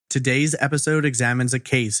Today's episode examines a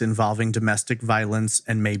case involving domestic violence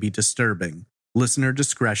and may be disturbing. Listener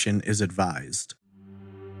discretion is advised.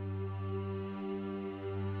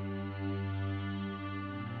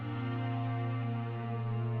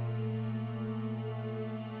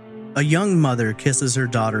 A young mother kisses her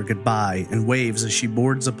daughter goodbye and waves as she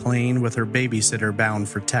boards a plane with her babysitter bound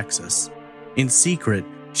for Texas. In secret,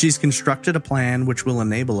 she's constructed a plan which will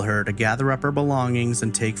enable her to gather up her belongings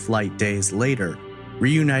and take flight days later,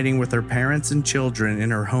 reuniting with her parents and children in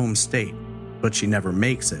her home state, but she never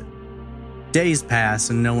makes it. Days pass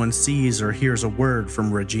and no one sees or hears a word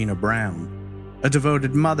from Regina Brown. A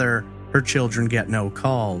devoted mother, her children get no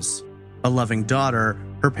calls. A loving daughter,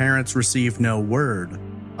 her parents receive no word.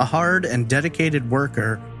 A hard and dedicated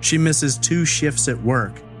worker, she misses 2 shifts at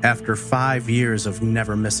work after 5 years of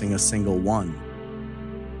never missing a single one.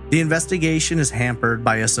 The investigation is hampered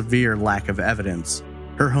by a severe lack of evidence.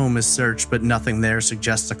 Her home is searched, but nothing there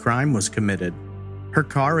suggests a crime was committed. Her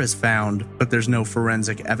car is found, but there's no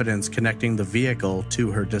forensic evidence connecting the vehicle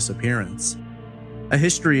to her disappearance. A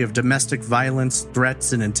history of domestic violence,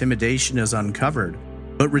 threats, and intimidation is uncovered,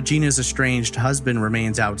 but Regina's estranged husband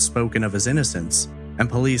remains outspoken of his innocence, and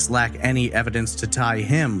police lack any evidence to tie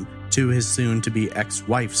him to his soon-to-be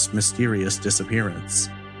ex-wife's mysterious disappearance.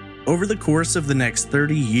 Over the course of the next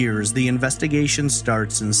 30 years, the investigation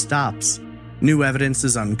starts and stops. New evidence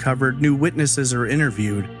is uncovered, new witnesses are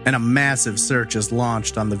interviewed, and a massive search is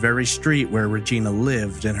launched on the very street where Regina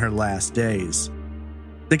lived in her last days.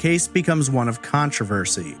 The case becomes one of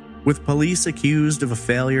controversy, with police accused of a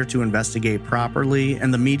failure to investigate properly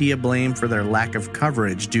and the media blamed for their lack of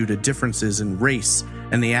coverage due to differences in race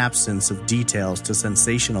and the absence of details to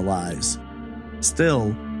sensationalize.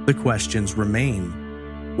 Still, the questions remain.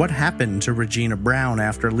 What happened to Regina Brown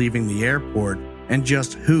after leaving the airport, and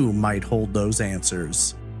just who might hold those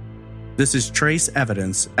answers? This is Trace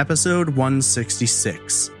Evidence, episode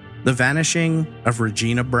 166, The Vanishing of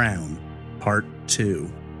Regina Brown, part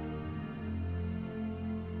 2.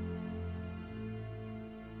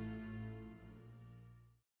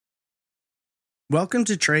 Welcome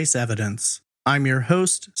to Trace Evidence. I'm your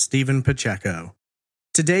host, Stephen Pacheco.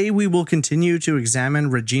 Today we will continue to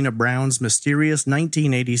examine Regina Brown's mysterious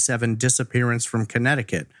 1987 disappearance from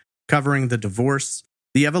Connecticut, covering the divorce,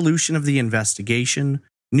 the evolution of the investigation,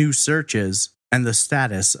 new searches, and the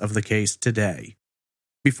status of the case today.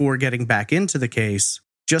 Before getting back into the case,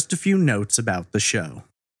 just a few notes about the show.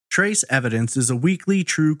 Trace Evidence is a weekly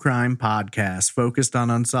true crime podcast focused on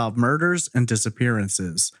unsolved murders and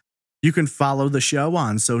disappearances. You can follow the show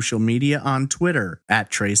on social media on Twitter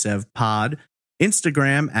 @TraceEvPod,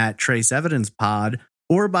 Instagram @TraceEvidencePod,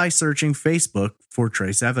 or by searching Facebook for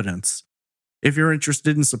Trace Evidence. If you're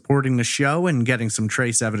interested in supporting the show and getting some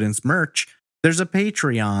Trace Evidence merch, there's a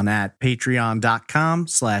Patreon at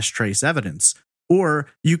patreon.com/traceevidence, or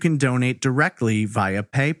you can donate directly via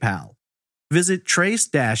PayPal. Visit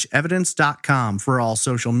trace-evidence.com for all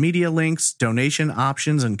social media links, donation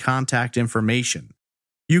options, and contact information.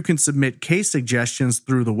 You can submit case suggestions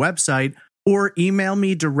through the website or email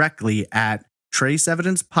me directly at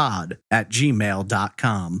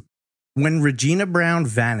traceevidencepod@gmail.com. When Regina Brown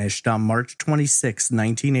vanished on March 26,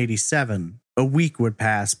 1987, a week would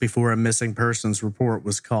pass before a missing persons report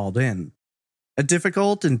was called in. A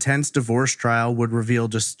difficult, intense divorce trial would reveal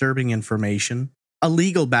disturbing information. A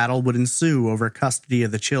legal battle would ensue over custody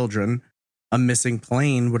of the children. A missing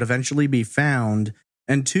plane would eventually be found,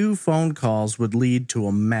 and 2 phone calls would lead to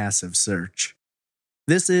a massive search.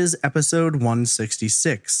 This is episode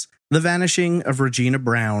 166, The Vanishing of Regina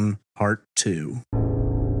Brown, part 2.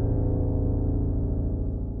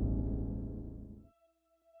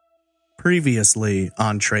 Previously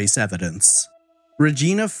on Trace Evidence.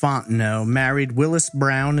 Regina Fontenot married Willis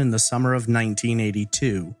Brown in the summer of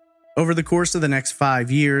 1982. Over the course of the next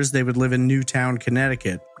 5 years, they would live in Newtown,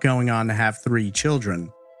 Connecticut, going on to have 3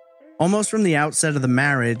 children. Almost from the outset of the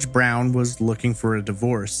marriage, Brown was looking for a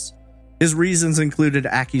divorce. His reasons included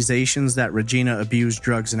accusations that Regina abused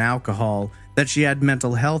drugs and alcohol, that she had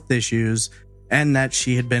mental health issues, and that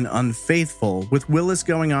she had been unfaithful, with Willis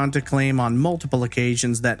going on to claim on multiple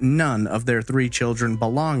occasions that none of their 3 children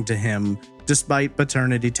belonged to him, despite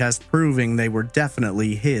paternity tests proving they were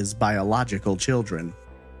definitely his biological children.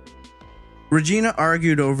 Regina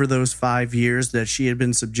argued over those 5 years that she had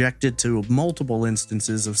been subjected to multiple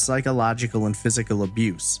instances of psychological and physical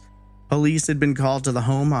abuse. Police had been called to the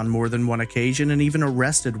home on more than one occasion and even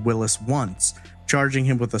arrested Willis once, charging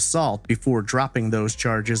him with assault before dropping those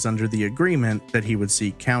charges under the agreement that he would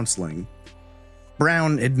seek counseling.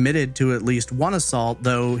 Brown admitted to at least one assault,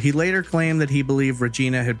 though he later claimed that he believed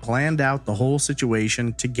Regina had planned out the whole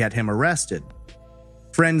situation to get him arrested.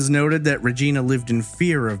 Friends noted that Regina lived in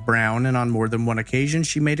fear of Brown, and on more than one occasion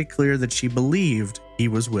she made it clear that she believed he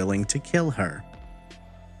was willing to kill her.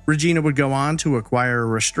 Regina would go on to acquire a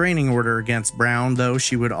restraining order against Brown, though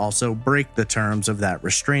she would also break the terms of that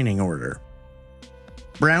restraining order.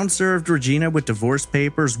 Brown served Regina with divorce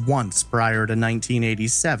papers once prior to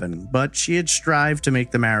 1987, but she had strived to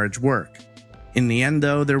make the marriage work. In the end,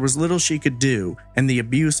 though, there was little she could do, and the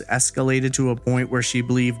abuse escalated to a point where she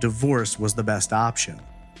believed divorce was the best option.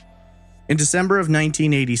 In December of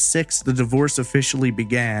 1986, the divorce officially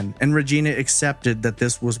began, and Regina accepted that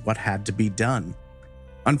this was what had to be done.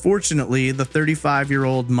 Unfortunately, the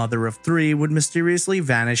 35-year-old mother of three would mysteriously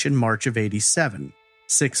vanish in March of '87,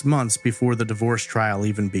 6 months before the divorce trial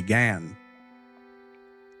even began.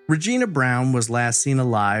 Regina Brown was last seen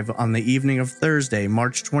alive on the evening of Thursday,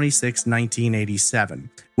 March 26,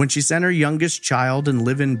 1987, when she sent her youngest child and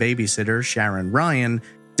live-in babysitter, Sharon Ryan,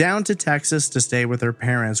 down to Texas to stay with her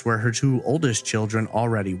parents where her two oldest children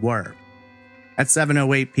already were. At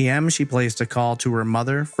 7:08 p.m., she placed a call to her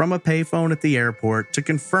mother from a payphone at the airport to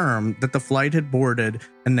confirm that the flight had boarded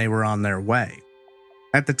and they were on their way.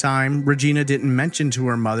 At the time, Regina didn't mention to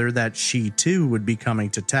her mother that she too would be coming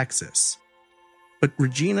to Texas. But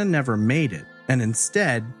Regina never made it, and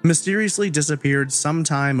instead mysteriously disappeared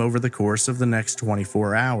sometime over the course of the next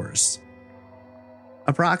 24 hours.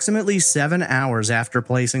 Approximately 7 hours after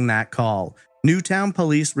placing that call, Newtown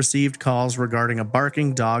police received calls regarding a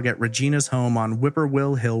barking dog at Regina's home on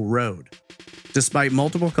Whippoorwill Hill Road. Despite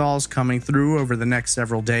multiple calls coming through over the next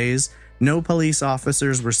several days, no police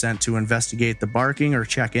officers were sent to investigate the barking or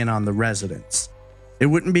check in on the residents. It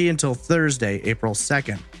wouldn't be until Thursday, April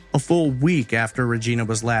 2nd, a full week after Regina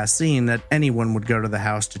was last seen, that anyone would go to the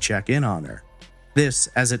house to check in on her. This,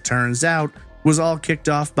 as it turns out, was all kicked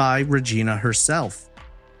off by Regina herself.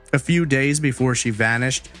 A few days before she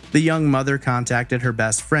vanished, the young mother contacted her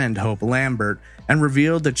best friend, Hope Lambert, and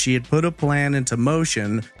revealed that she had put a plan into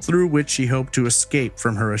motion through which she hoped to escape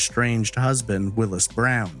from her estranged husband, Willis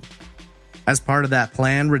Brown. As part of that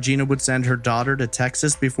plan, Regina would send her daughter to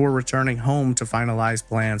Texas before returning home to finalize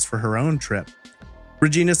plans for her own trip.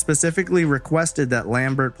 Regina specifically requested that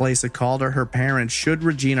Lambert place a call to her parents should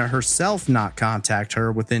Regina herself not contact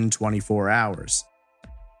her within 24 hours.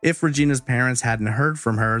 If Regina's parents hadn't heard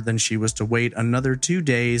from her, then she was to wait another 2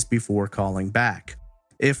 days before calling back.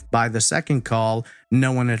 If by the second call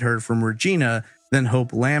no one had heard from Regina, then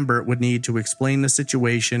Hope Lambert would need to explain the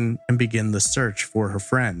situation and begin the search for her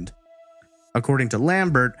friend. According to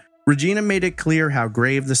Lambert, Regina made it clear how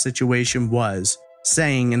grave the situation was,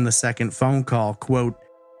 saying in the second phone call, quote,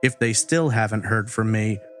 "If they still haven't heard from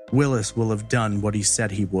me, Willis will have done what he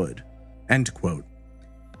said he would," end quote.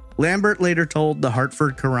 Lambert later told the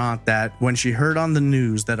Hartford Courant that when she heard on the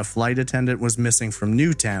news that a flight attendant was missing from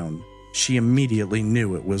Newtown, she immediately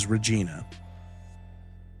knew it was Regina.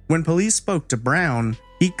 When police spoke to Brown,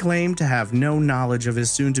 he claimed to have no knowledge of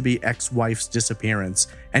his soon-to-be ex-wife's disappearance,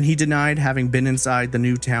 and he denied having been inside the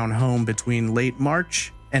Newtown home between late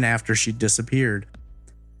March and after she disappeared.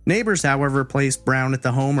 Neighbors, however, placed Brown at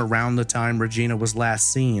the home around the time Regina was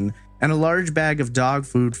last seen, and a large bag of dog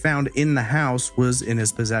food found in the house was in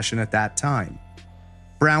his possession at that time.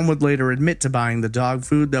 Brown would later admit to buying the dog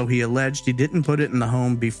food, though he alleged he didn't put it in the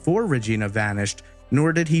home before Regina vanished,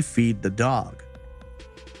 nor did he feed the dog.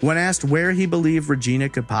 When asked where he believed Regina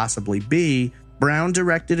could possibly be, Brown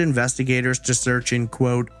directed investigators to search in,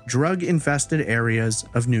 quote, drug-infested areas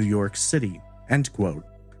of New York City, end quote.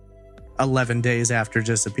 11 days after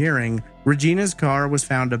disappearing, Regina's car was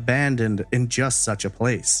found abandoned in just such a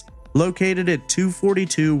place, located at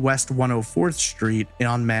 242 West 104th Street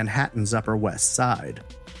on Manhattan's Upper West Side.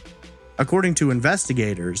 According to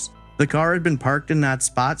investigators, the car had been parked in that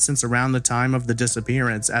spot since around the time of the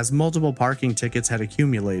disappearance, as multiple parking tickets had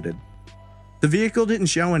accumulated. The vehicle didn't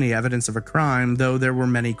show any evidence of a crime, though there were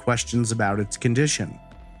many questions about its condition.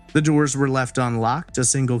 The doors were left unlocked, a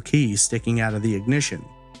single key sticking out of the ignition.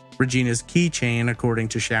 Regina's keychain, according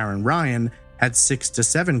to Sharon Ryan, had 6 to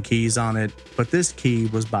 7 keys on it, but this key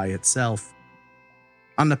was by itself.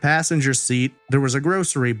 On the passenger seat, there was a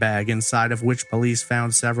grocery bag inside of which police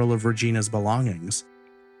found several of Regina's belongings.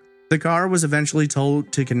 The car was eventually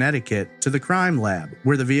towed to Connecticut to the crime lab,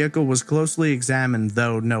 where the vehicle was closely examined,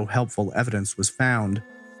 though no helpful evidence was found.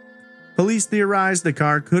 Police theorized the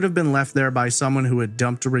car could have been left there by someone who had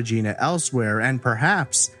dumped Regina elsewhere, and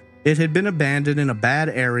perhaps it had been abandoned in a bad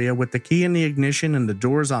area with the key in the ignition and the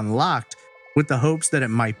doors unlocked, with the hopes that it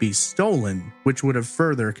might be stolen, which would have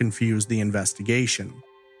further confused the investigation.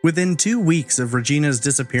 Within 2 weeks of Regina's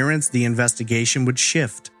disappearance, the investigation would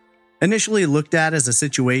shift. Initially looked at as a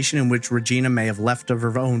situation in which Regina may have left of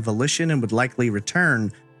her own volition and would likely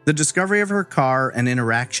return, the discovery of her car and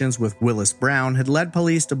interactions with Willis Brown had led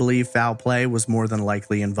police to believe foul play was more than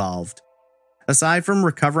likely involved. Aside from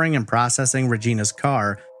recovering and processing Regina's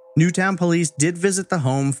car, Newtown police did visit the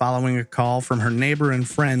home following a call from her neighbor and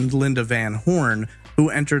friend Linda Van Horn, who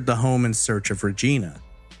entered the home in search of Regina.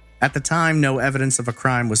 At the time, no evidence of a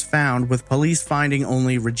crime was found, with police finding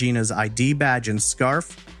only Regina's ID badge and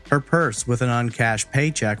scarf, her purse with an uncashed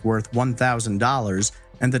paycheck worth $1,000,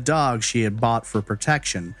 and the dog she had bought for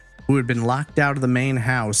protection, who had been locked out of the main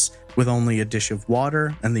house with only a dish of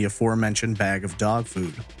water and the aforementioned bag of dog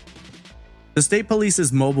food. The state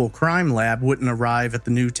police's mobile crime lab wouldn't arrive at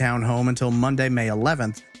the Newtown home until Monday, May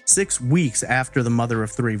 11th, 6 weeks after the mother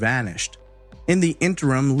of three vanished. In the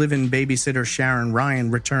interim, live-in babysitter Sharon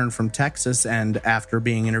Ryan returned from Texas and, after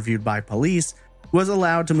being interviewed by police, was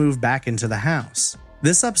allowed to move back into the house.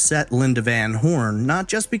 This upset Linda Van Horn, not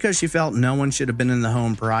just because she felt no one should have been in the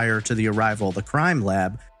home prior to the arrival of the crime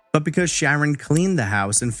lab, but because Sharon cleaned the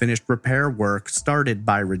house and finished repair work started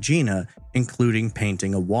by Regina, including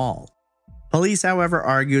painting a wall. Police, however,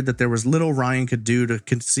 argued that there was little Ryan could do to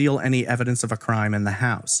conceal any evidence of a crime in the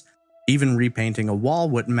house. Even repainting a wall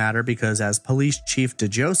wouldn't matter because, as Police Chief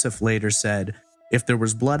DeJoseph later said, if there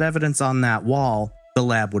was blood evidence on that wall, the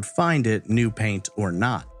lab would find it, new paint or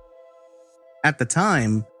not. At the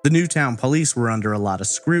time, the Newtown police were under a lot of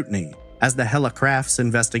scrutiny. As the Hella Crafts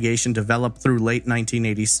investigation developed through late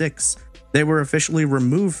 1986, they were officially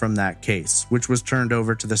removed from that case, which was turned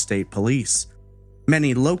over to the state police.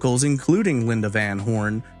 Many locals, including Linda Van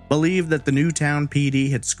Horn, believed that the Newtown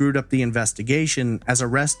PD had screwed up the investigation, as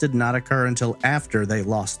arrests did not occur until after they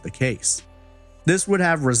lost the case. This would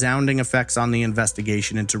have resounding effects on the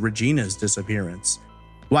investigation into Regina's disappearance.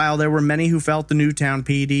 While there were many who felt the Newtown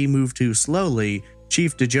PD moved too slowly,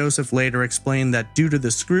 Chief DeJoseph later explained that due to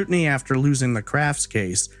the scrutiny after losing the Crafts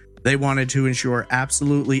case, they wanted to ensure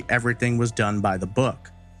absolutely everything was done by the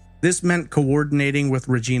book. This meant coordinating with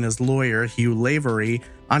Regina's lawyer, Hugh Lavery,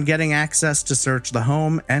 on getting access to search the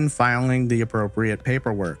home and filing the appropriate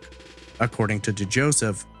paperwork. According to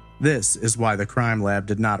DeJoseph, this is why the crime lab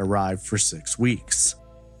did not arrive for 6 weeks.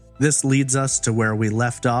 This leads us to where we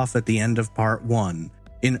left off at the end of Part 1,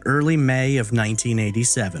 in early May of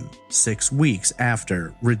 1987, 6 weeks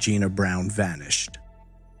after Regina Brown vanished.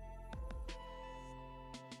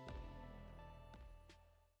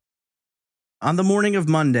 On the morning of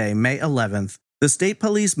Monday, May 11th, the State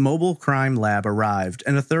Police Mobile Crime Lab arrived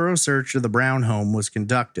and a thorough search of the Brown home was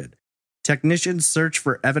conducted. Technicians searched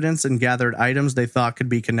for evidence and gathered items they thought could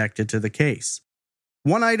be connected to the case.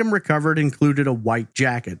 One item recovered included a white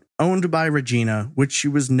jacket, owned by Regina, which she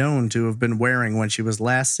was known to have been wearing when she was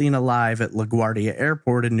last seen alive at LaGuardia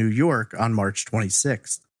Airport in New York on March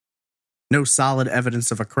 26th. No solid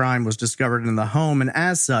evidence of a crime was discovered in the home, and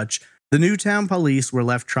as such, the Newtown police were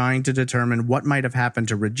left trying to determine what might have happened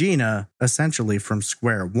to Regina, essentially from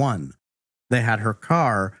square one. They had her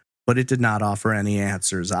car, but it did not offer any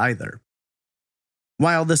answers either.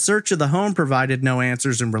 While the search of the home provided no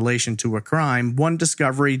answers in relation to a crime, one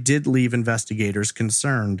discovery did leave investigators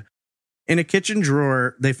concerned. In a kitchen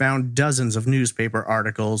drawer, they found dozens of newspaper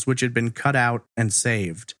articles which had been cut out and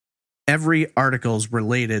saved. Every article is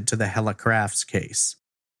related to the Hella Crafts case.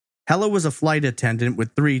 Hella was a flight attendant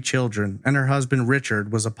with 3 children, and her husband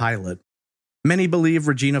Richard was a pilot. Many believe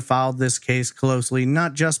Regina followed this case closely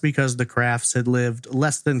not just because the Crafts had lived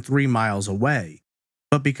less than 3 miles away,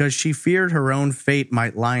 but because she feared her own fate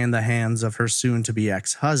might lie in the hands of her soon-to-be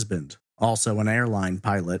ex-husband, also an airline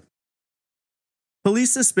pilot.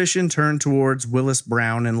 Police suspicion turned towards Willis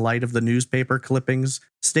Brown in light of the newspaper clippings,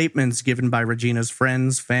 statements given by Regina's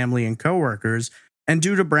friends, family, and coworkers, and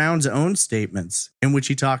due to Brown's own statements, in which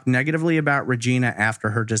he talked negatively about Regina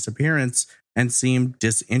after her disappearance and seemed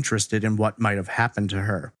disinterested in what might have happened to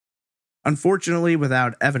her. Unfortunately,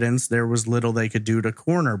 without evidence, there was little they could do to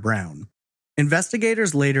corner Brown.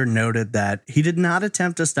 Investigators later noted that he did not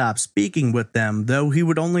attempt to stop speaking with them, though he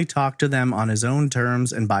would only talk to them on his own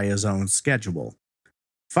terms and by his own schedule.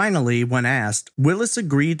 Finally, when asked, Willis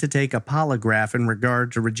agreed to take a polygraph in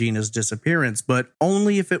regard to Regina's disappearance, but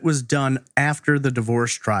only if it was done after the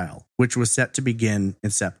divorce trial, which was set to begin in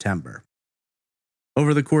September.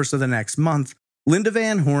 Over the course of the next month, Linda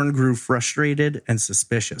Van Horn grew frustrated and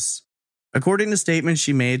suspicious. According to statements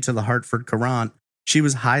she made to the Hartford Courant, she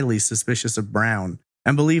was highly suspicious of Brown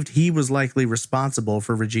and believed he was likely responsible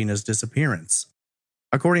for Regina's disappearance.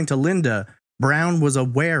 According to Linda, Brown was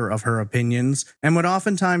aware of her opinions and would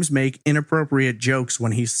oftentimes make inappropriate jokes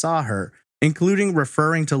when he saw her, including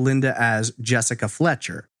referring to Linda as Jessica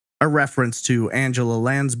Fletcher, a reference to Angela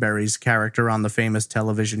Lansbury's character on the famous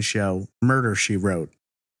television show Murder, She Wrote.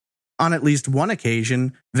 On at least one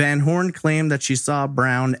occasion, Van Horn claimed that she saw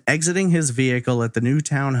Brown exiting his vehicle at the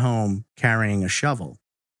Newtown home carrying a shovel.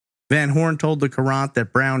 Van Horn told the Courant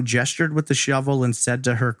that Brown gestured with the shovel and said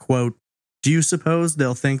to her, quote, "Do you suppose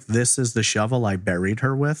they'll think this is the shovel I buried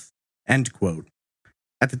her with?" End quote.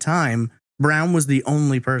 At the time, Brown was the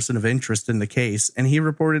only person of interest in the case, and he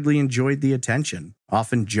reportedly enjoyed the attention,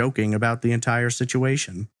 often joking about the entire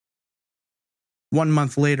situation. 1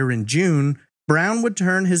 month later in June, Brown would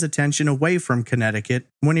turn his attention away from Connecticut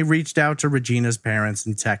when he reached out to Regina's parents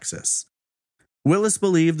in Texas. Willis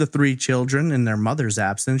believed the 3 children, in their mother's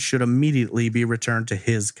absence, should immediately be returned to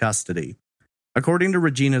his custody. According to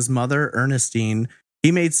Regina's mother, Ernestine,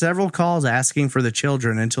 he made several calls asking for the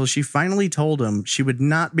children until she finally told him she would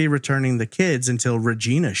not be returning the kids until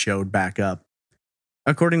Regina showed back up.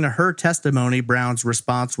 According to her testimony, Brown's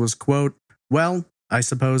response was, quote, "Well, I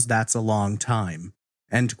suppose that's a long time,"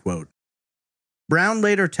 end quote. Brown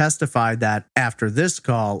later testified that, after this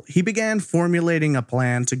call, he began formulating a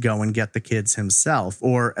plan to go and get the kids himself,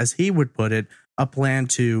 or, as he would put it, a plan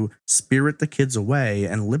to spirit the kids away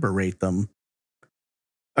and liberate them.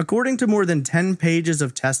 According to more than 10 pages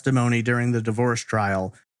of testimony during the divorce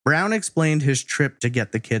trial, Brown explained his trip to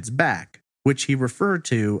get the kids back, which he referred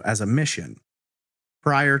to as a mission.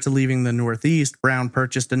 Prior to leaving the Northeast, Brown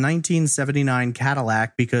purchased a 1979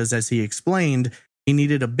 Cadillac because, as he explained, he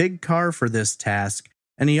needed a big car for this task,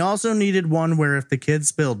 and he also needed one where if the kids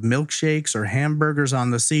spilled milkshakes or hamburgers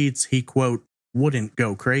on the seats, he, quote, "wouldn't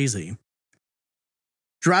go crazy."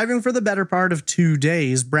 Driving for the better part of 2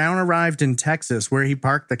 days, Brown arrived in Texas where he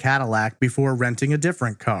parked the Cadillac before renting a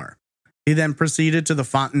different car. He then proceeded to the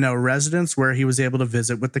Fontenot residence where he was able to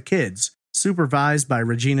visit with the kids, supervised by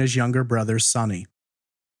Regina's younger brother, Sonny.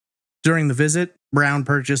 During the visit, Brown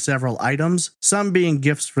purchased several items, some being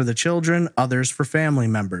gifts for the children, others for family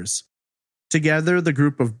members. Together, the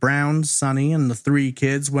group of Brown, Sonny, and the 3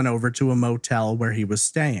 kids went over to a motel where he was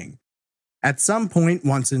staying. At some point,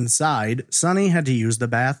 once inside, Sonny had to use the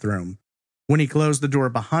bathroom. When he closed the door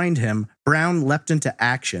behind him, Brown leapt into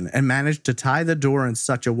action and managed to tie the door in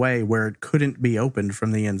such a way where it couldn't be opened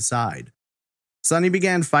from the inside. Sonny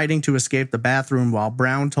began fighting to escape the bathroom while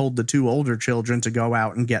Brown told the 2 older children to go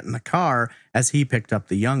out and get in the car as he picked up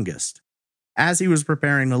the youngest. As he was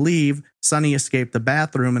preparing to leave, Sonny escaped the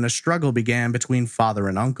bathroom and a struggle began between father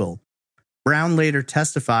and uncle. Brown later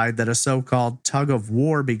testified that a so-called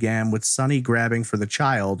tug-of-war began with Sonny grabbing for the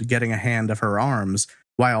child, getting a hand of her arms,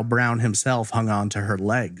 while Brown himself hung on to her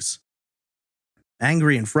legs.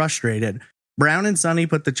 Angry and frustrated, Brown and Sonny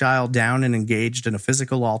put the child down and engaged in a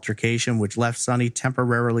physical altercation which left Sonny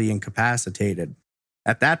temporarily incapacitated.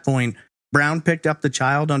 At that point, Brown picked up the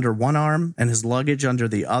child under one arm and his luggage under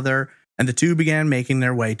the other, and the 2 began making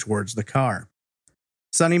their way towards the car.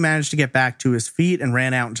 Sonny managed to get back to his feet and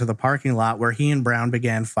ran out into the parking lot where he and Brown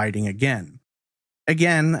began fighting again.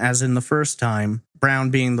 Again, as in the first time,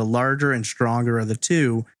 Brown being the larger and stronger of the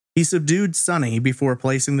 2, he subdued Sonny before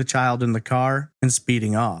placing the child in the car and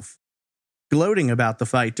speeding off. Gloating about the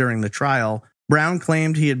fight during the trial, Brown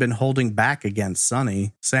claimed he had been holding back against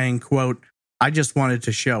Sonny, saying, quote, "I just wanted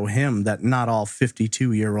to show him that not all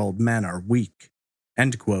 52-year-old men are weak,"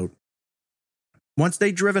 end quote. Once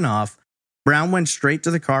they'd driven off, Brown went straight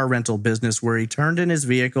to the car rental business where he turned in his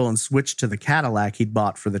vehicle and switched to the Cadillac he'd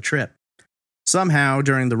bought for the trip. Somehow,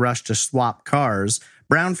 during the rush to swap cars,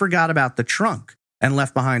 Brown forgot about the trunk and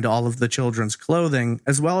left behind all of the children's clothing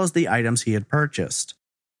as well as the items he had purchased.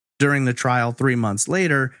 During the trial 3 months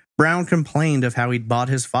later, Brown complained of how he'd bought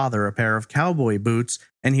his father a pair of cowboy boots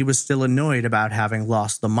and he was still annoyed about having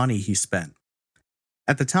lost the money he spent.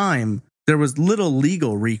 At the time, there was little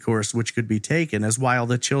legal recourse which could be taken, as while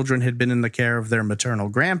the children had been in the care of their maternal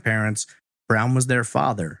grandparents, Brown was their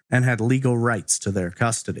father and had legal rights to their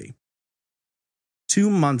custody.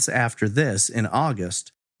 2 months after this, in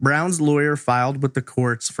August, Brown's lawyer filed with the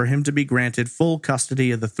courts for him to be granted full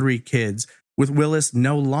custody of the 3 kids, with Willis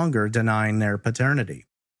no longer denying their paternity.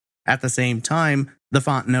 At the same time, the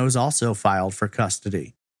Fontenots also filed for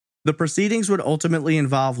custody. The proceedings would ultimately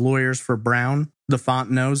involve lawyers for Brown, the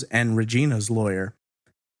Fontenots, and Regina's lawyer.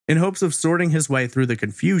 In hopes of sorting his way through the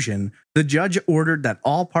confusion, the judge ordered that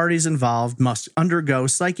all parties involved must undergo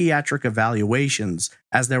psychiatric evaluations,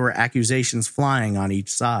 as there were accusations flying on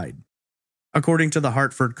each side. According to the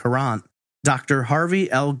Hartford Courant, Dr.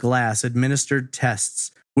 Harvey L. Glass administered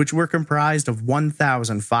tests which were comprised of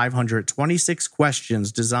 1,526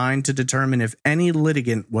 questions designed to determine if any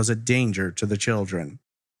litigant was a danger to the children.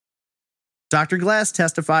 Dr. Glass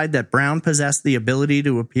testified that Brown possessed the ability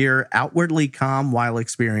to appear outwardly calm while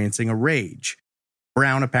experiencing a rage.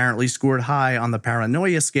 Brown apparently scored high on the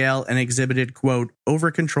paranoia scale and exhibited, quote,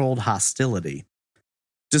 over-controlled hostility.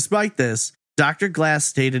 Despite this, Dr. Glass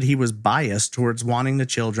stated he was biased towards wanting the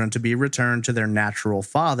children to be returned to their natural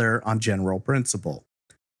father on general principle.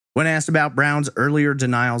 When asked about Brown's earlier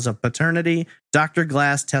denials of paternity, Dr.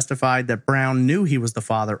 Glass testified that Brown knew he was the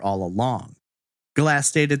father all along. Glass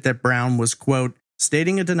stated that Brown was, quote,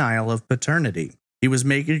 stating a denial of paternity. He was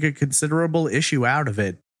making a considerable issue out of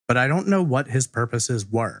it, but I don't know what his purposes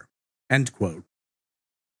were, end quote.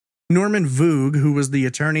 Norman Voog, who was the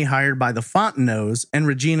attorney hired by the Fontenot's, and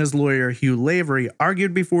Regina's lawyer Hugh Lavery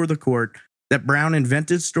argued before the court that Brown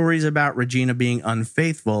invented stories about Regina being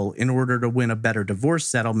unfaithful in order to win a better divorce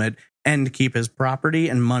settlement and keep his property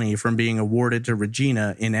and money from being awarded to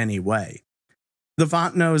Regina in any way. The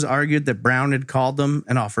Fontenot's argued that Brown had called them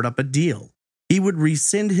and offered up a deal. He would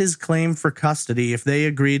rescind his claim for custody if they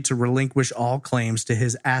agreed to relinquish all claims to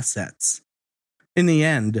his assets. In the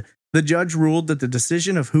end, the judge ruled that the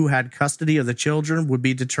decision of who had custody of the children would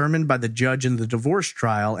be determined by the judge in the divorce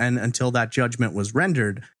trial, and until that judgment was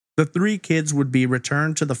rendered, the 3 kids would be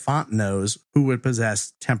returned to the Fontenot's, who would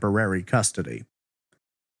possess temporary custody.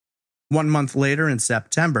 1 month later, in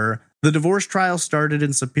September, the divorce trial started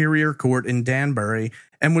in Superior Court in Danbury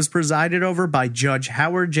and was presided over by Judge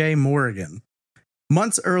Howard J. Morgan.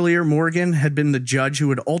 Months earlier, Morgan had been the judge who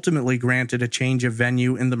had ultimately granted a change of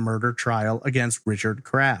venue in the murder trial against Richard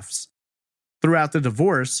Crafts. Throughout the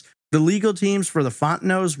divorce, the legal teams for the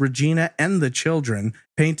Fontenot's, Regina, and the children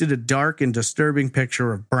painted a dark and disturbing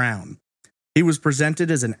picture of Brown. He was presented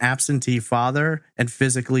as an absentee father and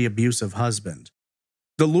physically abusive husband.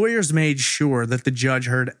 The lawyers made sure that the judge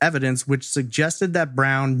heard evidence which suggested that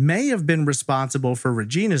Brown may have been responsible for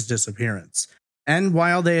Regina's disappearance. And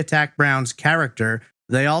while they attacked Brown's character,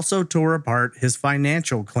 they also tore apart his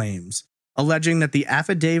financial claims, alleging that the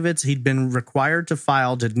affidavits he'd been required to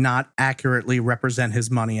file did not accurately represent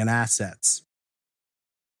his money and assets.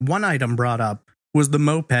 One item brought up was the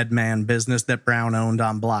Moped Man business that Brown owned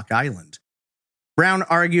on Block Island. Brown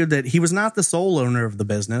argued that he was not the sole owner of the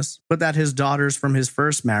business, but that his daughters from his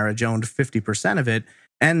first marriage owned 50% of it,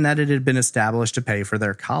 and that it had been established to pay for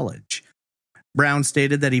their college. Brown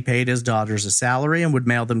stated that he paid his daughters a salary and would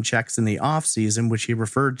mail them checks in the off-season, which he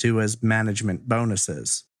referred to as management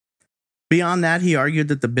bonuses. Beyond that, he argued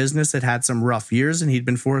that the business had had some rough years and he'd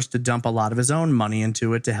been forced to dump a lot of his own money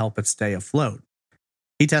into it to help it stay afloat.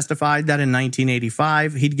 He testified that in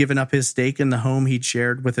 1985, he'd given up his stake in the home he'd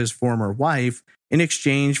shared with his former wife in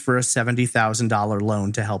exchange for a $70,000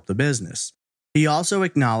 loan to help the business. He also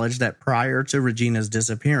acknowledged that prior to Regina's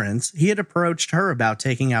disappearance, he had approached her about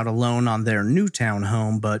taking out a loan on their Newtown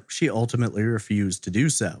home, but she ultimately refused to do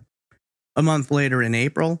so. A month later in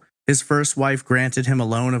April, his first wife granted him a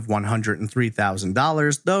loan of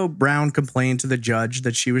 $103,000, though Brown complained to the judge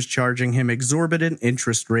that she was charging him exorbitant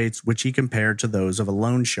interest rates, which he compared to those of a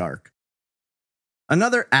loan shark.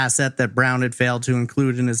 Another asset that Brown had failed to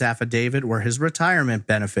include in his affidavit were his retirement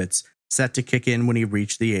benefits, set to kick in when he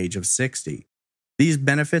reached the age of 60. These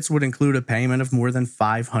benefits would include a payment of more than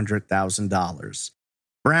 $500,000.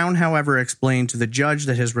 Brown, however, explained to the judge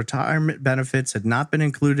that his retirement benefits had not been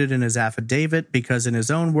included in his affidavit because, in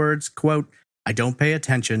his own words, quote, I don't pay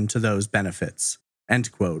attention to those benefits,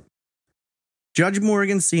 end quote. Judge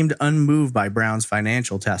Morgan seemed unmoved by Brown's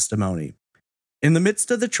financial testimony. In the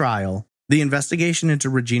midst of the trial, the investigation into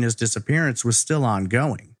Regina's disappearance was still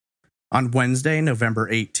ongoing. On Wednesday, November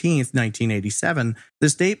 18, 1987, the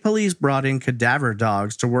state police brought in cadaver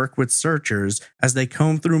dogs to work with searchers as they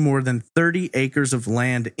combed through more than 30 acres of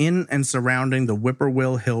land in and surrounding the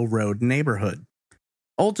Whippoorwill Hill Road neighborhood.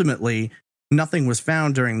 Ultimately, nothing was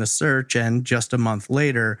found during the search, and just a month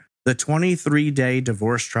later, the 23-day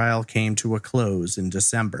divorce trial came to a close in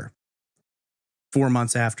December. 4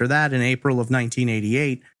 months after that, in April of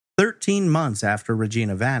 1988, 13 months after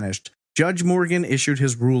Regina vanished, Judge Morgan issued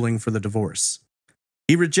his ruling for the divorce.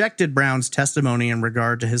 He rejected Brown's testimony in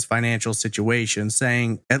regard to his financial situation,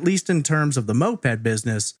 saying, at least in terms of the moped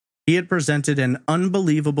business, he had presented an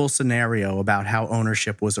unbelievable scenario about how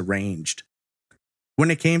ownership was arranged.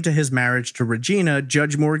 When it came to his marriage to Regina,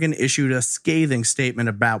 Judge Morgan issued a scathing statement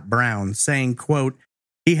about Brown, saying, quote,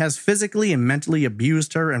 he has physically and mentally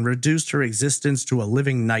abused her and reduced her existence to a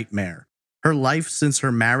living nightmare. Her life since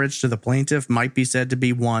her marriage to the plaintiff might be said to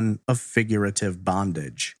be one of figurative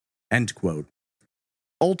bondage, end quote.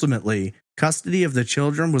 Ultimately, custody of the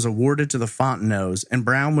children was awarded to the Fontenot's, and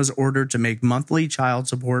Brown was ordered to make monthly child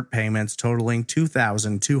support payments totaling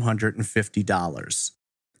 $2,250.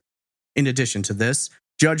 In addition to this,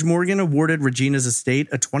 Judge Morgan awarded Regina's estate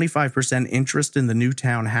a 25% interest in the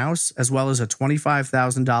Newtown house, as well as a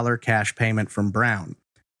 $25,000 cash payment from Brown.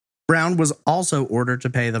 Brown was also ordered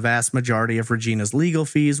to pay the vast majority of Regina's legal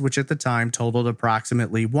fees, which at the time totaled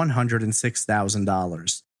approximately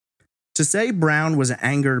 $106,000. To say Brown was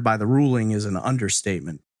angered by the ruling is an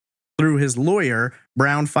understatement. Through his lawyer,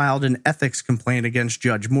 Brown filed an ethics complaint against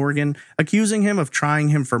Judge Morgan, accusing him of trying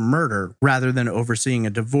him for murder rather than overseeing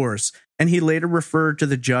a divorce, and he later referred to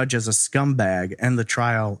the judge as a scumbag and the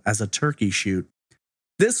trial as a turkey shoot.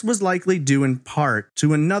 This was likely due in part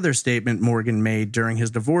to another statement Morgan made during his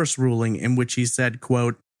divorce ruling, in which he said,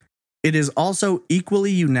 quote, "It is also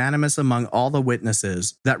equally unanimous among all the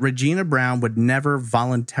witnesses that Regina Brown would never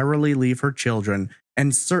voluntarily leave her children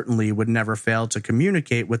and certainly would never fail to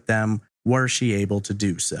communicate with them were she able to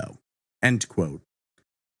do so." End quote.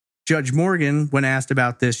 Judge Morgan, when asked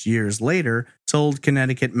about this years later, told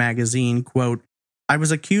Connecticut Magazine, quote, "I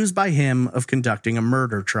was accused by him of conducting a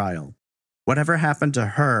murder trial. Whatever happened to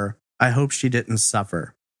her, I hope she didn't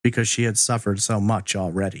suffer, because she had suffered so much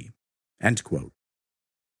already." End quote.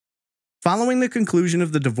 Following the conclusion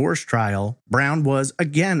of the divorce trial, Brown was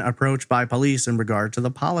again approached by police in regard to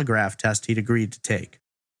the polygraph test he'd agreed to take.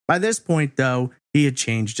 By this point, though, he had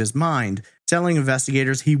changed his mind, telling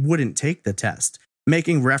investigators he wouldn't take the test,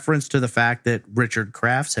 making reference to the fact that Richard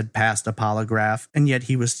Crafts had passed a polygraph and yet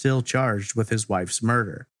he was still charged with his wife's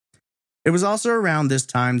murder. It was also around this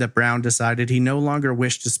time that Brown decided he no longer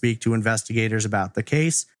wished to speak to investigators about the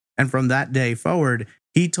case, and from that day forward,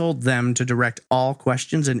 he told them to direct all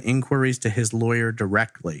questions and inquiries to his lawyer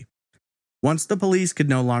directly. Once the police could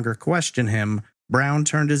no longer question him, Brown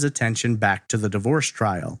turned his attention back to the divorce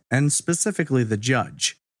trial, and specifically the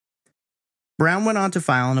judge. Brown went on to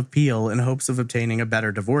file an appeal in hopes of obtaining a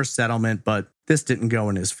better divorce settlement, but this didn't go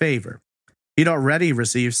in his favor. He'd already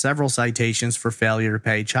received several citations for failure to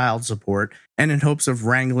pay child support, and in hopes of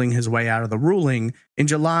wrangling his way out of the ruling, in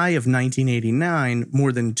July of 1989,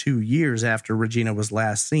 more than 2 years after Regina was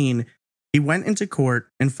last seen, he went into court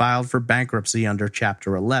and filed for bankruptcy under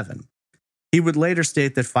Chapter 11. He would later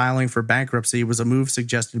state that filing for bankruptcy was a move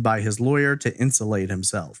suggested by his lawyer to insulate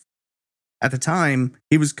himself. At the time,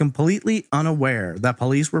 he was completely unaware that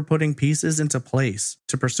police were putting pieces into place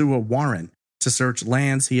to pursue a warrant to search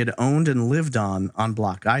lands he had owned and lived on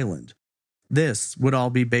Block Island. This would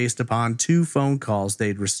all be based upon 2 phone calls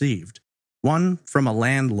they'd received, one from a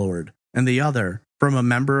landlord and the other from a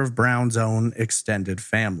member of Brown's own extended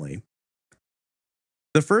family.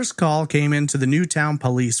 The first call came into the Newtown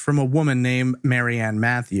police from a woman named Marianne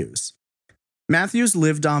Matthews. Matthews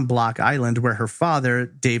lived on Block Island, where her father,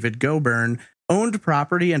 David Goburn, owned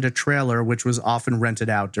property and a trailer which was often rented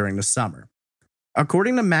out during the summer.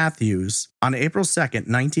 According to Matthews, on April 2nd,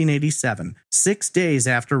 1987, 6 days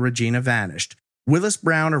after Regina vanished, Willis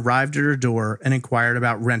Brown arrived at her door and inquired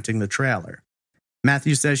about renting the trailer.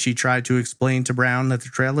 Matthews says she tried to explain to Brown that the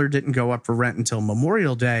trailer didn't go up for rent until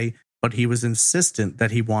Memorial Day, but he was insistent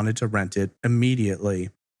that he wanted to rent it immediately.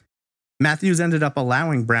 Matthews ended up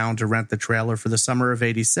allowing Brown to rent the trailer for the summer of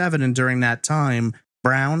 '87, and during that time,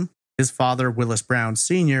 Brown, his father Willis Brown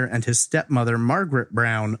Sr., and his stepmother Margaret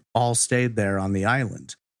Brown all stayed there on the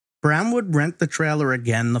island. Brown would rent the trailer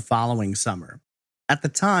again the following summer. At the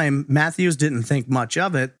time, Matthews didn't think much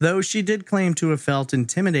of it, though she did claim to have felt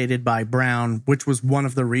intimidated by Brown, which was one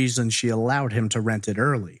of the reasons she allowed him to rent it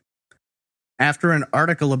early. After an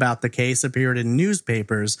article about the case appeared in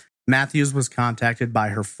newspapers, Matthews was contacted by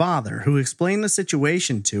her father, who explained the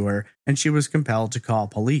situation to her, and she was compelled to call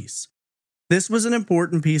police. This was an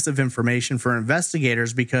important piece of information for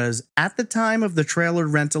investigators because at the time of the trailer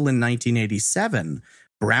rental in 1987,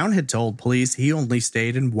 Brown had told police he only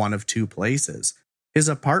stayed in one of 2 places: his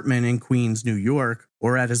apartment in Queens, New York,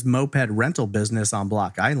 or at his moped rental business on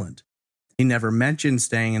Block Island. He never mentioned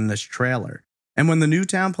staying in this trailer, and when the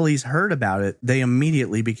Newtown police heard about it, they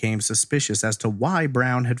immediately became suspicious as to why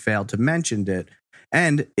Brown had failed to mention it,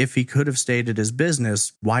 and if he could have stayed at his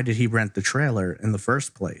business, why did he rent the trailer in the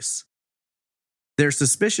first place? Their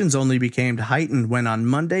suspicions only became heightened when on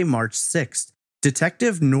Monday, March 6th,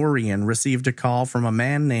 Detective Norian received a call from a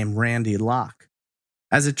man named Randy Locke.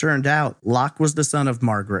 As it turned out, Locke was the son of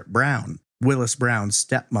Margaret Brown, Willis Brown's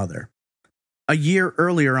stepmother. A year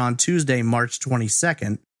earlier on Tuesday, March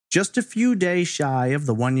 22nd, just a few days shy of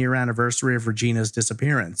the 1-year anniversary of Regina's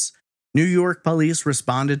disappearance, New York police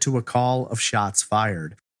responded to a call of shots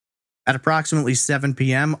fired. At approximately 7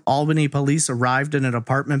 p.m., Albany police arrived in an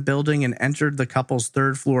apartment building and entered the couple's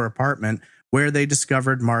 3rd-floor apartment, where they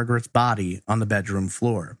discovered Margaret's body on the bedroom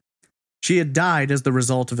floor. She had died as the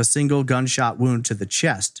result of a single gunshot wound to the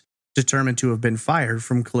chest, determined to have been fired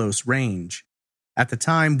from close range. At the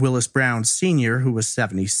time, Willis Brown Sr., who was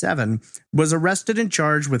 77, was arrested and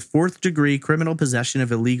charged with fourth-degree criminal possession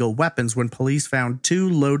of illegal weapons when police found 2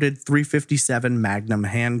 loaded .357 Magnum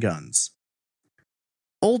handguns.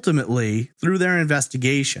 Ultimately, through their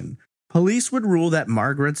investigation, police would rule that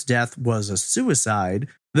Margaret's death was a suicide,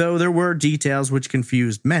 though there were details which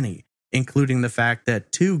confused many, including the fact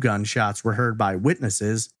that 2 gunshots were heard by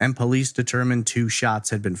witnesses and police determined 2 shots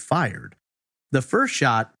had been fired. The first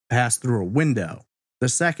shot passed through a window. The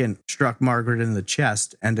second struck Margaret in the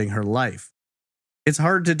chest, ending her life. It's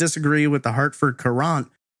hard to disagree with the Hartford Courant,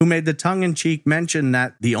 who made the tongue-in-cheek mention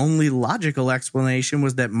that the only logical explanation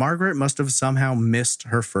was that Margaret must have somehow missed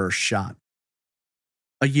her first shot.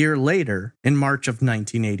 A year later, in March of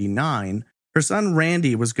 1989, her son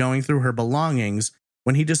Randy was going through her belongings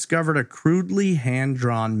when he discovered a crudely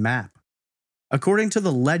hand-drawn map. According to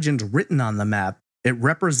the legend written on the map, it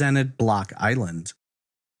represented Block Island.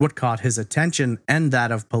 What caught his attention and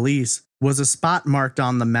that of police was a spot marked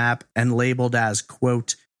on the map and labeled as,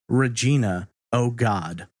 quote, Regina, oh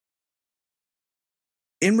God.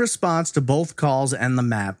 In response to both calls and the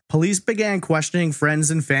map, police began questioning friends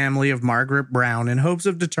and family of Margaret Brown in hopes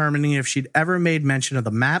of determining if she'd ever made mention of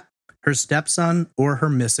the map, her stepson, or her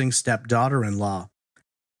missing stepdaughter-in-law.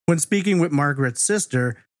 When speaking with Margaret's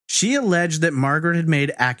sister, she alleged that Margaret had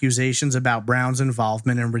made accusations about Brown's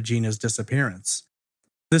involvement in Regina's disappearance.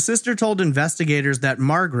 The sister told investigators that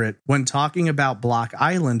Margaret, when talking about Block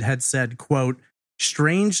Island, had said, quote,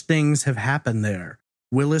 strange things have happened there.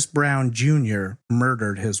 Willis Brown Jr.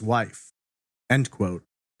 murdered his wife. End quote.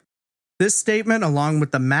 This statement, along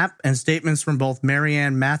with the map and statements from both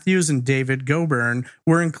Marianne Matthews and David Goburn,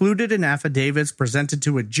 were included in affidavits presented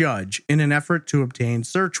to a judge in an effort to obtain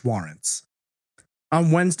search warrants.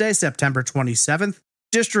 On Wednesday, September 27th,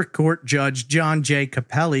 District Court Judge John J.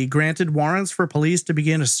 Capelli granted warrants for police to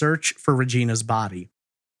begin a search for Regina's body.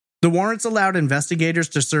 The warrants allowed investigators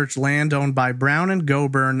to search land owned by Brown and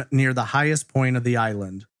Goburn near the highest point of the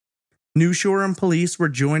island. New Shoreham police were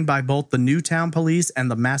joined by both the Newtown Police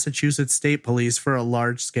and the Massachusetts State Police for a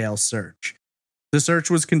large-scale search. The search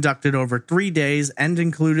was conducted over 3 days and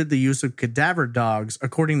included the use of cadaver dogs,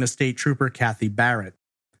 according to State Trooper Kathy Barrett.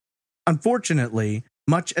 Unfortunately,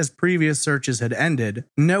 much as previous searches had ended,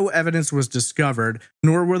 no evidence was discovered,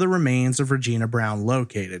 nor were the remains of Regina Brown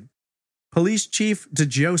located. Police Chief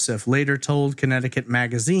DeJoseph later told Connecticut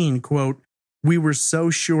Magazine, quote, we were so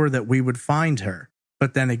sure that we would find her,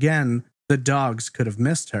 but then again, the dogs could have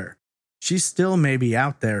missed her. She still may be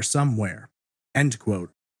out there somewhere. End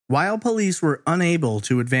quote. While police were unable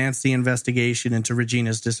to advance the investigation into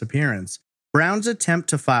Regina's disappearance, Brown's attempt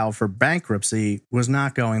to file for bankruptcy was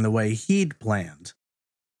not going the way he'd planned.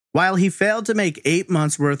 While he failed to make 8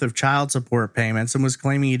 months' worth of child support payments and was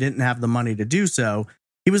claiming he didn't have the money to do so,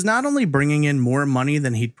 he was not only bringing in more money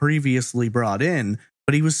than he'd previously brought in,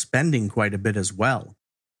 but he was spending quite a bit as well.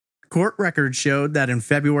 Court records showed that in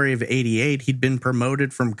February of '88, he'd been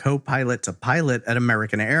promoted from co-pilot to pilot at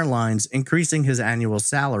American Airlines, increasing his annual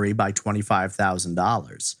salary by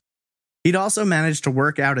 $25,000. He'd also managed to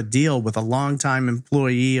work out a deal with a longtime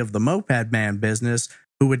employee of the Moped Man business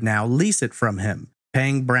who would now lease it from him,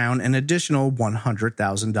 paying Brown an additional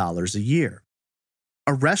 $100,000 a year.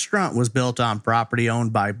 A restaurant was built on property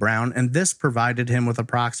owned by Brown, and this provided him with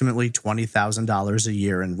approximately $20,000 a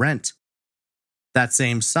year in rent. That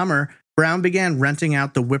same summer, Brown began renting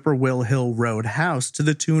out the Whippoorwill Hill Road house to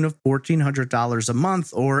the tune of $1,400 a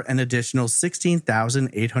month, or an additional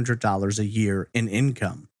 $16,800 a year in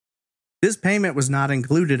income. This payment was not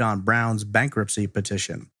included on Brown's bankruptcy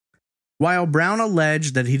petition. While Brown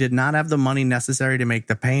alleged that he did not have the money necessary to make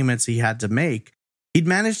the payments he had to make, he'd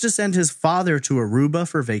managed to send his father to Aruba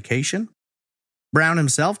for vacation. Brown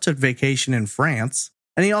himself took vacation in France,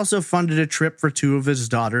 and he also funded a trip for 2 of his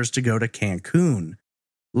daughters to go to Cancun.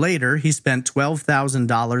 Later, he spent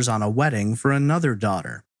 $12,000 on a wedding for another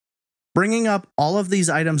daughter. Bringing up all of these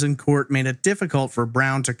items in court made it difficult for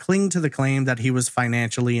Brown to cling to the claim that he was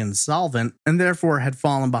financially insolvent and therefore had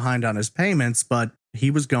fallen behind on his payments, but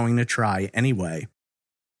he was going to try anyway.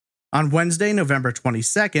 On Wednesday, November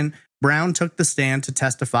 22nd, Brown took the stand to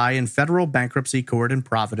testify in federal bankruptcy court in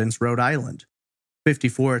Providence, Rhode Island.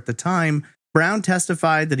 54 at the time, Brown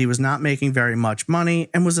testified that he was not making very much money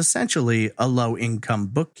and was essentially a low-income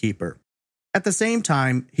bookkeeper. At the same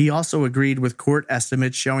time, he also agreed with court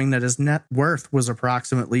estimates showing that his net worth was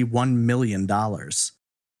approximately $1 million.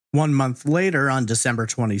 1 month later, on December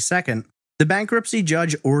 22nd, the bankruptcy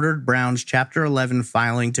judge ordered Brown's Chapter 11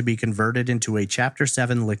 filing to be converted into a Chapter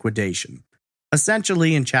 7 liquidation.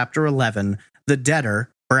 Essentially, in Chapter 11, the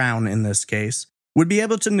debtor, Brown in this case, would be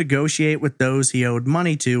able to negotiate with those he owed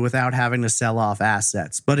money to without having to sell off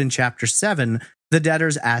assets. But in Chapter 7, the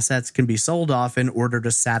debtor's assets can be sold off in order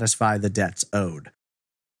to satisfy the debts owed.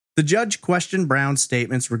 The judge questioned Brown's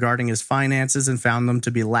statements regarding his finances and found them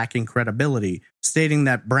to be lacking credibility, stating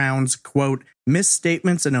that Brown's, quote,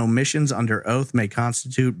 misstatements and omissions under oath may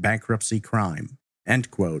constitute bankruptcy crime,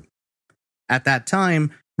 end quote. At that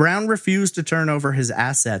time, Brown refused to turn over his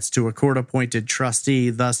assets to a court-appointed trustee,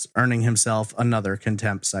 thus earning himself another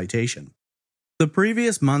contempt citation. The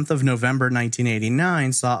previous month of November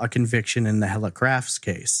 1989 saw a conviction in the Hella Crafts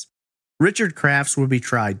case. Richard Crafts would be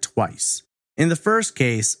tried twice. In the first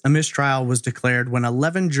case, a mistrial was declared when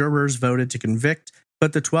 11 jurors voted to convict,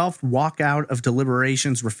 but the 12th walked out of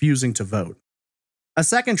deliberations refusing to vote. A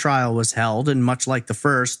second trial was held, and much like the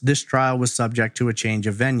first, this trial was subject to a change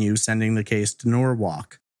of venue, sending the case to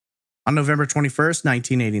Norwalk. On November 21,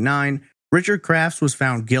 1989, Richard Crafts was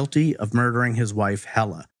found guilty of murdering his wife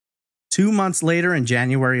Hella. 2 months later, in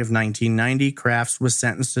January of 1990, Crafts was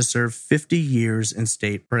sentenced to serve 50 years in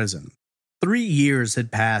state prison. 3 years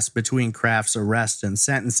had passed between Crafts' arrest and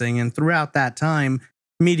sentencing, and throughout that time,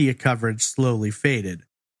 media coverage slowly faded.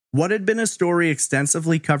 What had been a story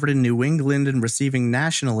extensively covered in New England and receiving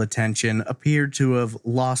national attention appeared to have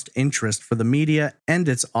lost interest for the media and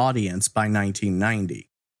its audience by 1990.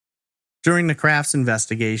 During the Crafts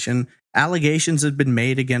investigation, allegations had been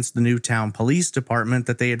made against the Newtown Police Department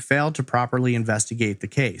that they had failed to properly investigate the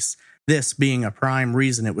case, this being a prime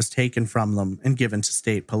reason it was taken from them and given to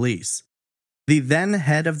state police. The then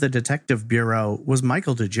head of the Detective Bureau was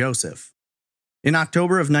Michael DeJoseph. In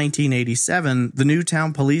October of 1987, the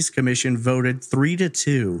Newtown Police Commission voted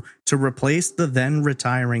 3-2 to replace the then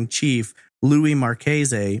retiring chief, Louis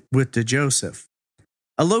Marchese, with DeJoseph.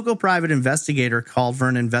 A local private investigator called for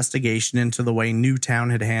an investigation into the way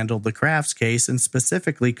Newtown had handled the Crafts case and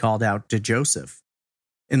specifically called out DeJoseph.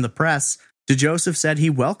 In the press, DeJoseph said he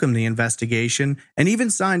welcomed the investigation and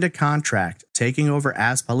even signed a contract taking over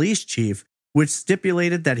as police chief, which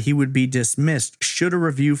stipulated that he would be dismissed should a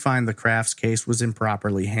review find the Crafts case was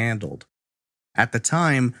improperly handled. At the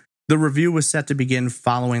time, the review was set to begin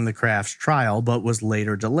following the Crafts trial, but was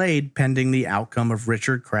later delayed pending the outcome of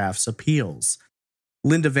Richard Crafts' appeals.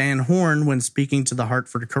 Linda Van Horn, when speaking to the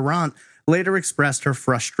Hartford Courant, later expressed her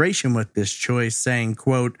frustration with this choice, saying,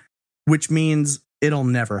 quote, which means it'll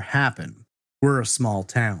never happen. We're a small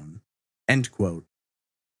town, end quote.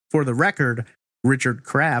 For the record, Richard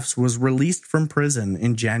Crafts was released from prison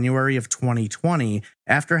in January of 2020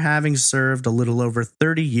 after having served a little over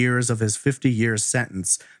 30 years of his 50-year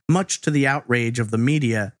sentence, much to the outrage of the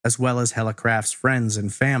media as well as Hella Crafts' friends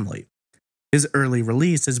and family. His early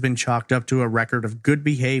release has been chalked up to a record of good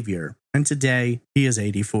behavior, and today he is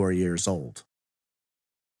 84 years old.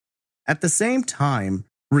 At the same time,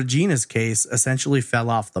 Regina's case essentially fell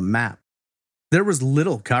off the map. There was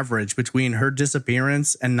little coverage between her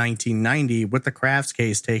disappearance and 1990, with the Crafts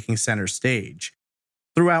case taking center stage.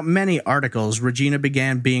 Throughout many articles, Regina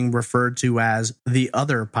began being referred to as the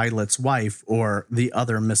other pilot's wife or the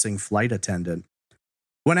other missing flight attendant.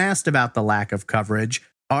 When asked about the lack of coverage,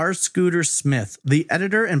 R. Scooter Smith, the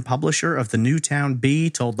editor and publisher of the Newtown Bee,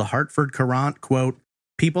 told the Hartford Courant, quote,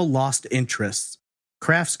 people lost interest.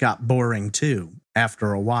 Crafts got boring too,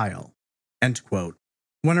 after a while, end quote.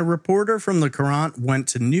 When a reporter from the Courant went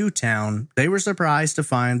to Newtown, they were surprised to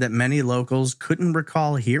find that many locals couldn't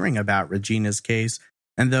recall hearing about Regina's case,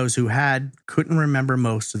 and those who had couldn't remember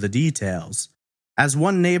most of the details. As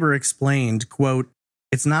one neighbor explained, quote,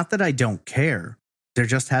 it's not that I don't care, there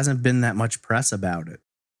just hasn't been that much press about it,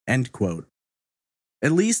 end quote.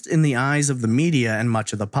 At least in the eyes of the media and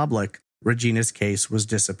much of the public, Regina's case was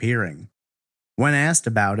disappearing. When asked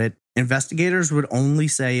about it, investigators would only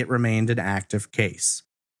say it remained an active case.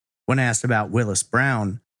 When asked about Willis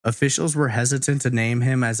Brown, officials were hesitant to name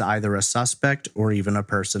him as either a suspect or even a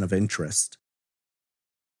person of interest.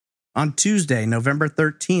 On Tuesday, November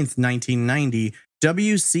 13, 1990,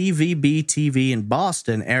 WCVB-TV in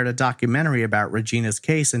Boston aired a documentary about Regina's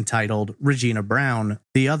case entitled Regina Brown,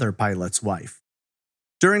 the Other Pilot's Wife.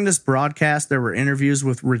 During this broadcast, there were interviews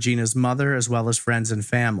with Regina's mother as well as friends and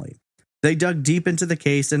family. They dug deep into the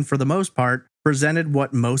case and, for the most part, presented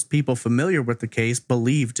what most people familiar with the case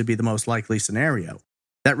believed to be the most likely scenario,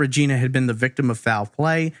 that Regina had been the victim of foul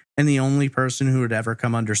play and the only person who had ever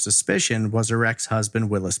come under suspicion was her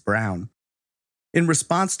ex-husband Willis Brown. In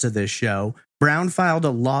response to this show, Brown filed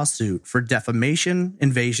a lawsuit for defamation,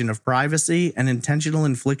 invasion of privacy, and intentional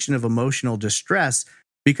infliction of emotional distress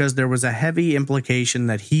because there was a heavy implication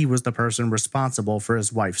that he was the person responsible for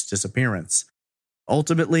his wife's disappearance.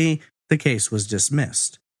 Ultimately, the case was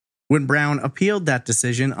dismissed. When Brown appealed that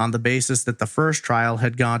decision on the basis that the first trial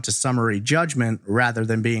had gone to summary judgment rather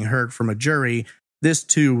than being heard from a jury, this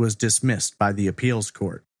too was dismissed by the appeals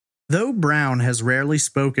court. Though Brown has rarely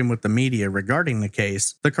spoken with the media regarding the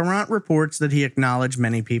case, the Courant reports that he acknowledged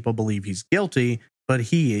many people believe he's guilty, but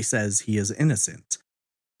he says he is innocent.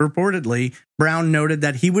 Reportedly, Brown noted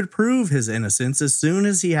that he would prove his innocence as soon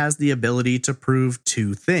as he has the ability to prove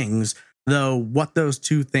two things, though what those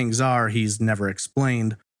two things are he's never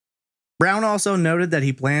explained. Brown also noted that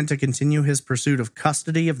he planned to continue his pursuit of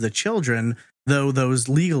custody of the children, though those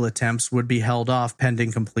legal attempts would be held off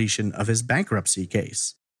pending completion of his bankruptcy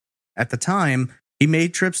case. At the time, he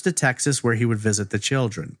made trips to Texas where he would visit the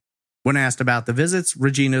children. When asked about the visits,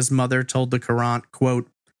 Regina's mother told the Courant, quote,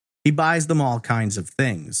 "He buys them all kinds of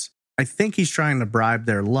things. I think he's trying to bribe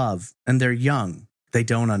their love, and they're young. They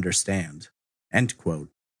don't understand." End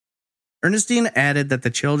quote. Ernestine added that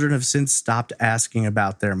the children have since stopped asking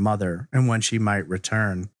about their mother and when she might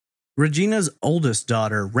return. Regina's oldest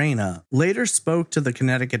daughter, Raina, later spoke to the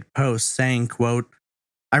Connecticut Post saying, quote,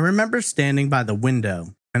 "I remember standing by the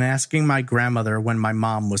window and asking my grandmother when my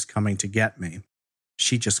mom was coming to get me.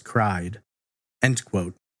 She just cried." End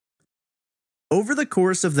quote. Over the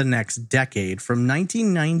course of the next decade, from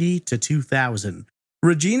 1990 to 2000,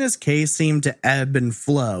 Regina's case seemed to ebb and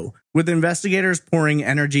flow, with investigators pouring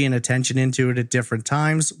energy and attention into it at different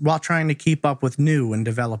times while trying to keep up with new and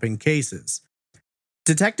developing cases.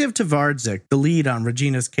 Detective Tvardzik, the lead on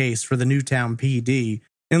Regina's case for the Newtown PD,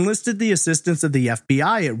 enlisted the assistance of the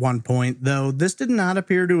FBI at one point, though this did not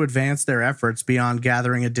appear to advance their efforts beyond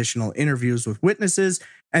gathering additional interviews with witnesses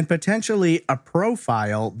and potentially a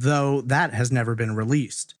profile, though that has never been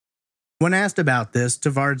released. When asked about this,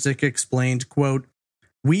 Tvardzik explained, quote,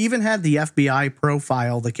 "We even had the FBI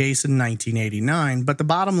profile the case in 1989, but the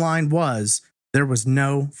bottom line was there was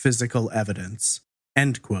no physical evidence."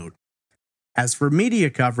 End quote. As for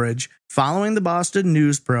media coverage, following the Boston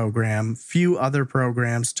News program, few other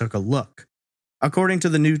programs took a look. According to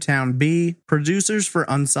the Newtown Bee, producers for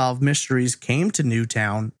Unsolved Mysteries came to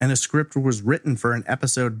Newtown and a script was written for an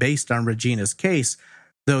episode based on Regina's case,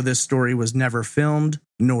 though this story was never filmed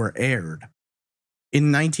nor aired. In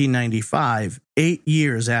 1995, 8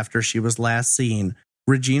 years after she was last seen,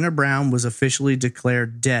 Regina Brown was officially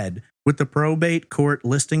declared dead, with the probate court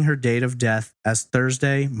listing her date of death as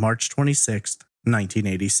Thursday, March 26,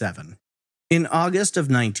 1987. In August of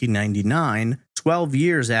 1999, 12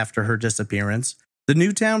 years after her disappearance, the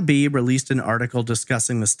Newtown Bee released an article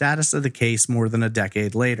discussing the status of the case more than a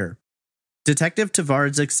decade later. Detective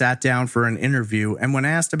Tvardzik sat down for an interview and when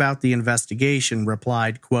asked about the investigation,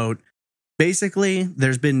 replied, quote, "Basically,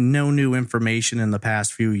 there's been no new information in the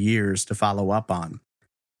past few years to follow up on.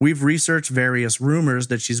 We've researched various rumors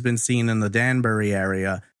that she's been seen in the Danbury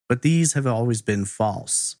area, but these have always been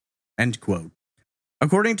false." End quote.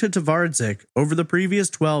 According to Tvardzik, over the previous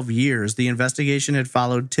 12 years, the investigation had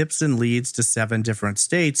followed tips and leads to 7 different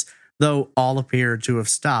states, though all appeared to have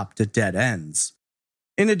stopped at dead ends.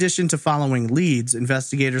 In addition to following leads,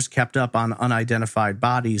 investigators kept up on unidentified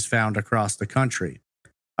bodies found across the country.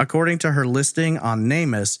 According to her listing on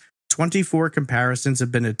NamUs, 24 comparisons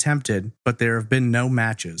have been attempted, but there have been no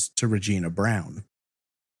matches to Regina Brown.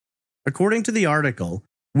 According to the article,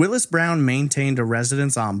 Willis Brown maintained a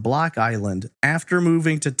residence on Block Island after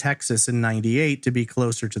moving to Texas in '98 to be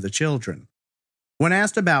closer to the children. When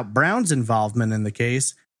asked about Brown's involvement in the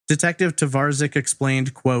case, Detective Tvardzik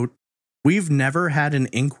explained, quote, "We've never had an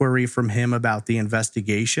inquiry from him about the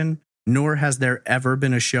investigation, nor has there ever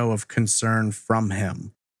been a show of concern from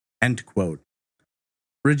him." End quote.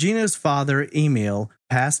 Regina's father, Emil,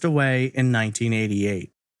 passed away in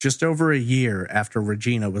 1988, just over a year after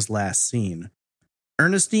Regina was last seen.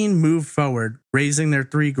 Ernestine moved forward, raising their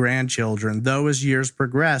 3 grandchildren, though as years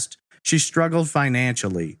progressed, she struggled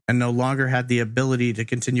financially and no longer had the ability to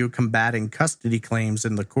continue combating custody claims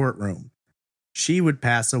in the courtroom. She would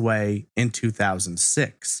pass away in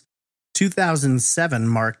 2006. 2007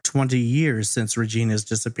 marked 20 years since Regina's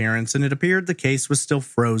disappearance, and it appeared the case was still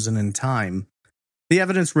frozen in time. The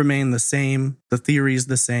evidence remained the same, the theories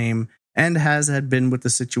the same, and as had been with the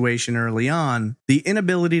situation early on, the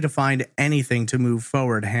inability to find anything to move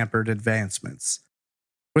forward hampered advancements.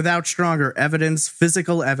 Without stronger evidence,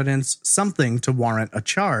 physical evidence, something to warrant a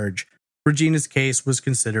charge, Regina's case was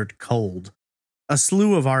considered cold. A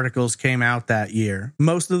slew of articles came out that year,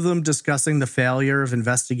 most of them discussing the failure of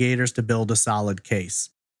investigators to build a solid case.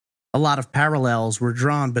 A lot of parallels were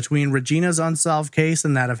drawn between Regina's unsolved case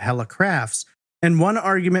and that of Hella Crafts, and one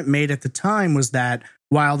argument made at the time was that,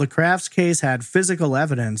 while the Crafts case had physical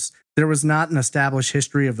evidence, there was not an established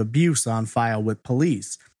history of abuse on file with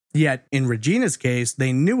police, Yet, in Regina's case,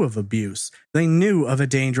 they knew of abuse. They knew of a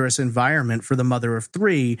dangerous environment for the mother of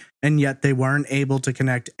three, and yet they weren't able to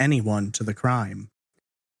connect anyone to the crime.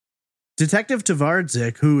 Detective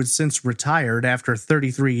Tvardzik, who has since retired after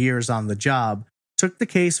 33 years on the job, took the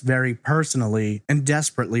case very personally and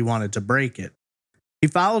desperately wanted to break it. He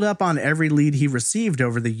followed up on every lead he received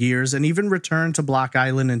over the years and even returned to Block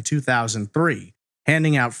Island in 2003,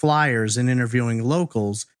 handing out flyers and interviewing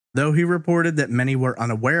locals, though he reported that many were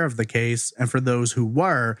unaware of the case, and for those who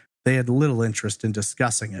were, they had little interest in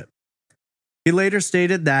discussing it. He later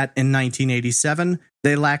stated that in 1987,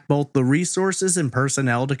 they lacked both the resources and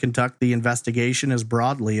personnel to conduct the investigation as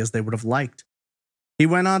broadly as they would have liked. He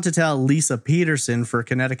went on to tell Lisa Peterson for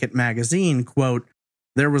Connecticut Magazine, quote,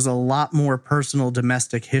 "There was a lot more personal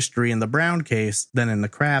domestic history in the Brown case than in the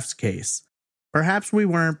Crafts case. Perhaps we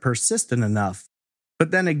weren't persistent enough. But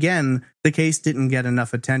then again, the case didn't get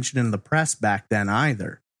enough attention in the press back then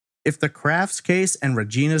either. If the Crafts case and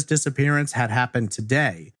Regina's disappearance had happened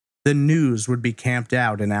today, the news would be camped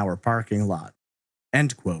out in our parking lot."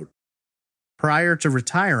 End quote. Prior to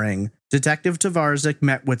retiring, Detective Tvardzik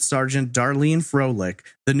met with Sergeant Darlene Froelich,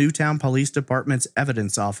 the Newtown Police Department's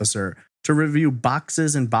evidence officer, to review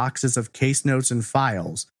boxes and boxes of case notes and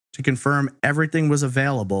files to confirm everything was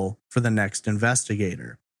available for the next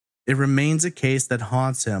investigator. It remains a case that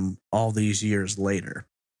haunts him all these years later.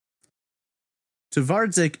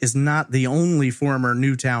 Tvardzik is not the only former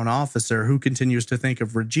Newtown officer who continues to think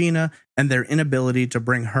of Regina and their inability to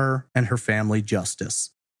bring her and her family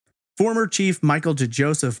justice. Former Chief Michael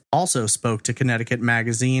DeJoseph also spoke to Connecticut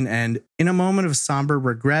Magazine, and in a moment of somber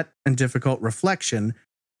regret and difficult reflection,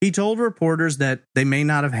 he told reporters that they may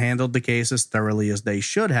not have handled the case as thoroughly as they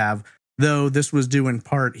should have, though this was due in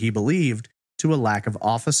part, he believed, to a lack of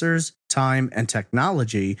officers, time, and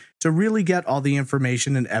technology to really get all the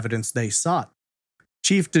information and evidence they sought.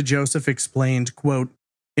 Chief DeJoseph explained, quote,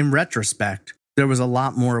 "In retrospect, there was a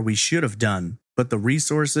lot more we should have done, but the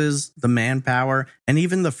resources, the manpower, and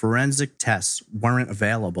even the forensic tests weren't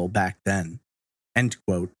available back then." End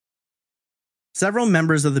quote. Several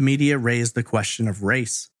members of the media raised the question of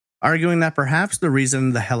race, arguing that perhaps the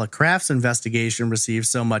reason the Hella Crafts investigation received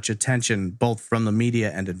so much attention, both from the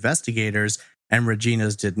media and investigators, and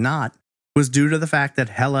Regina's did not, was due to the fact that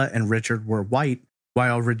Hella and Richard were white,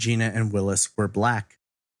 while Regina and Willis were black.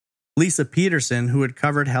 Lisa Peterson, who had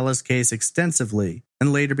covered Hella's case extensively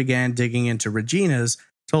and later began digging into Regina's,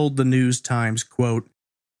 told the News Times, quote,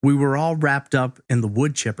 "We were all wrapped up in the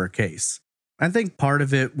wood chipper case. I think part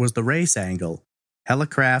of it was the race angle. Hella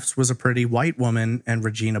Crafts was a pretty white woman and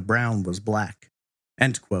Regina Brown was black."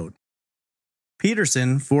 End quote.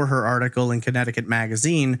 Peterson, for her article in Connecticut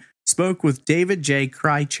Magazine, spoke with David J.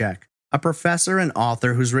 Krychek, a professor and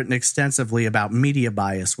author who's written extensively about media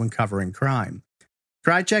bias when covering crime.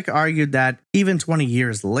 Krychek argued that, even 20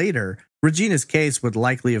 years later, Regina's case would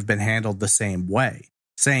likely have been handled the same way,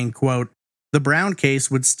 saying, quote, "The Brown case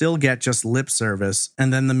would still get just lip service,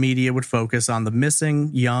 and then the media would focus on the missing,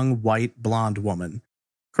 young, white, blonde woman.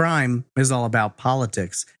 Crime is all about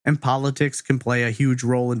politics, and politics can play a huge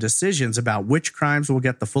role in decisions about which crimes will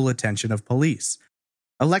get the full attention of police.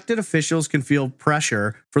 Elected officials can feel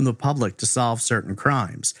pressure from the public to solve certain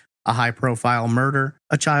crimes, a high-profile murder,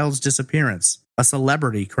 a child's disappearance, a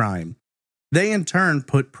celebrity crime. They in turn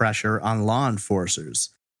put pressure on law enforcers.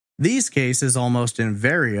 These cases almost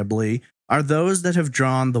invariably are those that have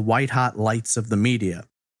drawn the white-hot lights of the media.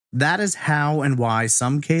 That is how and why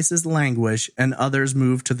some cases languish and others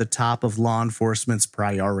move to the top of law enforcement's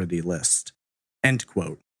priority list." End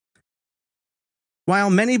quote. While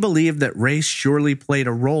many believe that race surely played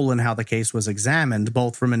a role in how the case was examined,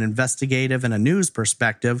 both from an investigative and a news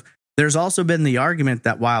perspective, there's also been the argument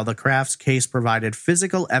that while the Crafts case provided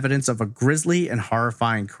physical evidence of a grisly and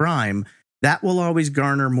horrifying crime, that will always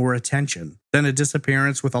garner more attention than a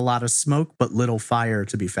disappearance with a lot of smoke but little fire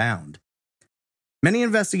to be found. Many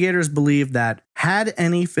investigators believe that had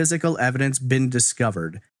any physical evidence been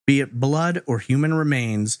discovered, be it blood or human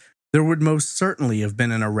remains, there would most certainly have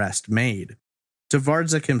been an arrest made.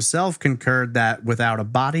 Tvardzik himself concurred that without a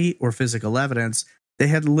body or physical evidence, they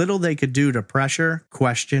had little they could do to pressure,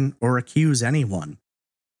 question, or accuse anyone.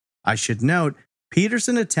 I should note,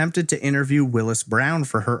 Peterson attempted to interview Willis Brown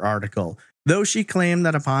for her article, though she claimed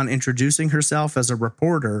that upon introducing herself as a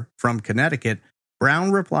reporter from Connecticut,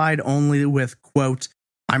 Brown replied only with, quote,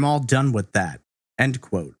 "I'm all done with that," end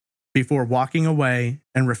quote, before walking away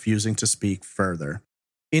and refusing to speak further.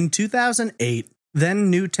 In 2008,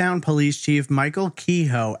 then Newtown Police Chief Michael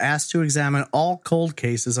Kehoe asked to examine all cold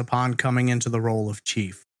cases upon coming into the role of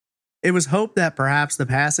chief. It was hoped that perhaps the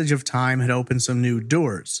passage of time had opened some new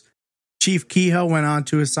doors. Chief Kehoe went on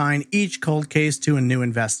to assign each cold case to a new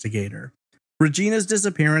investigator. Regina's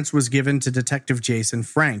disappearance was given to Detective Jason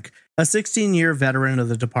Frank, a 16-year veteran of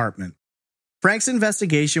the department. Frank's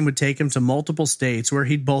investigation would take him to multiple states where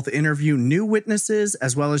he'd both interview new witnesses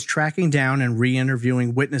as well as tracking down and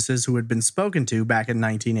re-interviewing witnesses who had been spoken to back in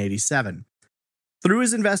 1987. Through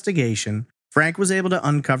his investigation, Frank was able to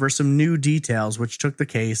uncover some new details which took the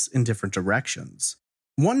case in different directions.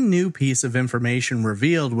 One new piece of information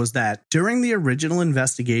revealed was that during the original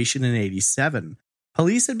investigation in 87,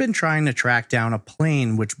 police had been trying to track down a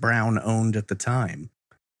plane which Brown owned at the time.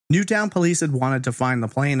 Newtown police had wanted to find the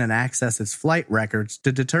plane and access its flight records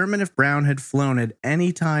to determine if Brown had flown at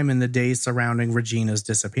any time in the days surrounding Regina's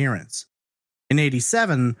disappearance. In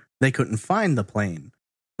 87, they couldn't find the plane,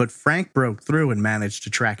 but Frank broke through and managed to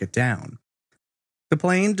track it down. The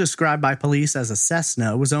plane, described by police as a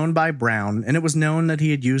Cessna, was owned by Brown, and it was known that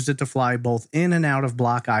he had used it to fly both in and out of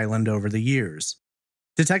Block Island over the years.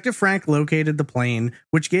 Detective Frank located the plane,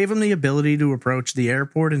 which gave him the ability to approach the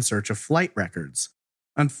airport in search of flight records.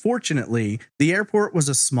 Unfortunately, the airport was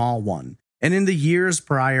a small one, and in the years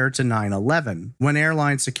prior to 9/11, when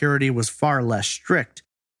airline security was far less strict,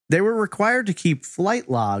 they were required to keep flight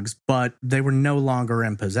logs, but they were no longer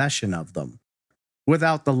in possession of them.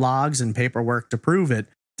 Without the logs and paperwork to prove it,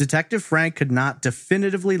 Detective Frank could not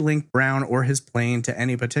definitively link Brown or his plane to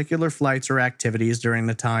any particular flights or activities during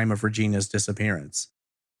the time of Regina's disappearance.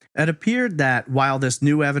 It appeared that while this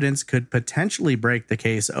new evidence could potentially break the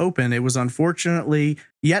case open, it was unfortunately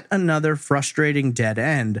yet another frustrating dead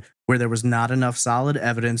end where there was not enough solid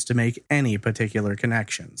evidence to make any particular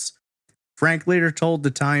connections. Frank later told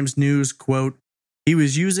the Times News, quote, "He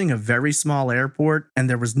was using a very small airport and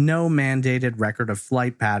there was no mandated record of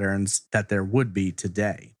flight patterns that there would be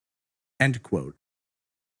today." End quote.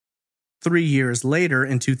 3 years later,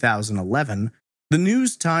 in 2011, the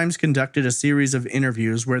News-Times conducted a series of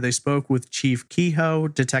interviews where they spoke with Chief Kehoe,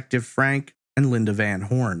 Detective Frank, and Linda Van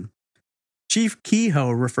Horn. Chief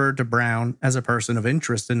Kehoe referred to Brown as a person of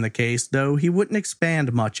interest in the case, though he wouldn't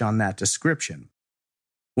expand much on that description.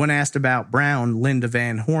 When asked about Brown, Linda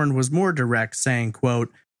Van Horn was more direct, saying,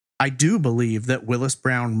 quote, "I do believe that Willis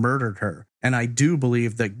Brown murdered her, and I do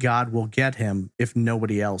believe that God will get him if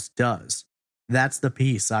nobody else does. That's the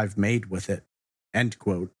peace I've made with it." End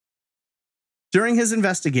quote. During his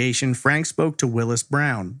investigation, Frank spoke to Willis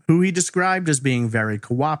Brown, who he described as being very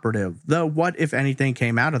cooperative, though what, if anything,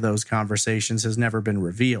 came out of those conversations has never been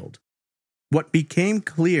revealed. What became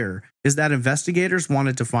clear is that investigators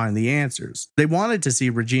wanted to find the answers. They wanted to see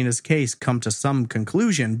Regina's case come to some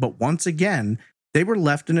conclusion, but once again, they were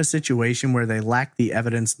left in a situation where they lacked the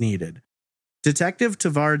evidence needed. Detective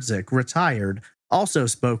Tvardzik, retired, also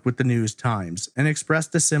spoke with the News-Times and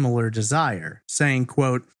expressed a similar desire, saying,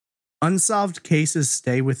 quote, "Unsolved cases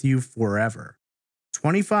stay with you forever.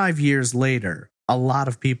 25 years later, a lot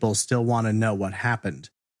of people still want to know what happened.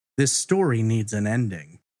 This story needs an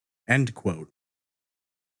ending." End quote.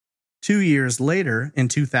 2 years later, in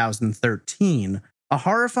 2013, a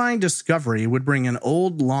horrifying discovery would bring an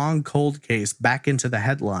old, long cold case back into the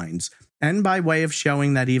headlines, and by way of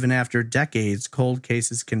showing that even after decades, cold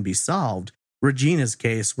cases can be solved, Regina's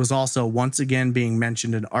case was also once again being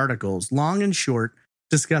mentioned in articles, long and short,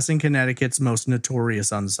 discussing Connecticut's most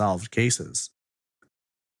notorious unsolved cases.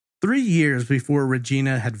 3 years before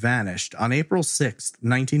Regina had vanished, on April 6,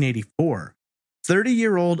 1984,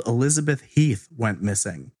 30-year-old Elizabeth Heath went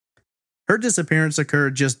missing. Her disappearance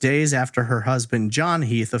occurred just days after her husband, John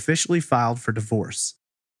Heath, officially filed for divorce.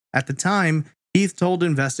 At the time, Heath told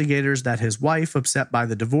investigators that his wife, upset by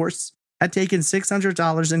the divorce, had taken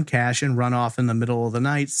 $600 in cash and run off in the middle of the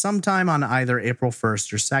night sometime on either April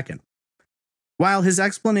 1st or 2nd. While his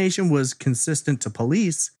explanation was consistent to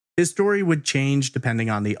police, his story would change depending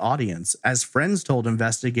on the audience, as friends told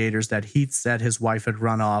investigators that Heath said his wife had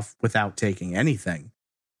run off without taking anything.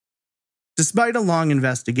 Despite a long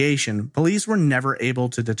investigation, police were never able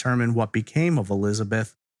to determine what became of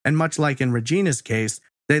Elizabeth, and much like in Regina's case,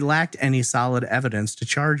 they lacked any solid evidence to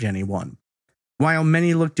charge anyone. While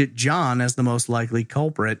many looked at John as the most likely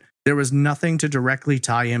culprit, there was nothing to directly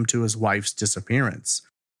tie him to his wife's disappearance.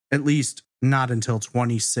 At least, not until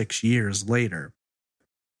 26 years later.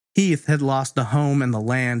 Heath had lost the home and the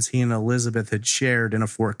lands he and Elizabeth had shared in a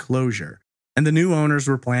foreclosure, and the new owners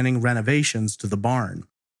were planning renovations to the barn.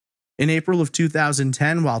 In April of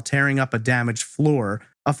 2010, while tearing up a damaged floor,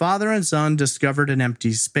 a father and son discovered an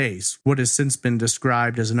empty space, what has since been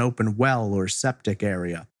described as an open well or septic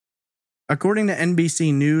area. According to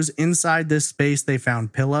NBC News, inside this space they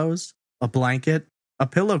found pillows, a blanket, a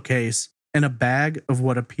pillowcase, and a bag of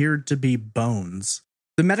what appeared to be bones.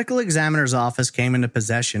 The medical examiner's office came into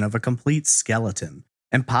possession of a complete skeleton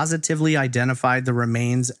and positively identified the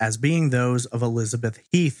remains as being those of Elizabeth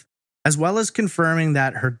Heath, as well as confirming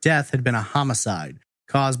that her death had been a homicide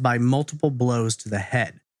caused by multiple blows to the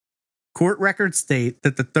head. Court records state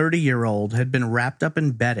that the 30-year-old had been wrapped up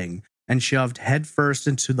in bedding and shoved headfirst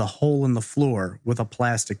into the hole in the floor with a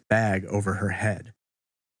plastic bag over her head.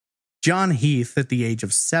 John Heath, at the age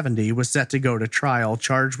of 70, was set to go to trial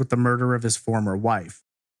charged with the murder of his former wife.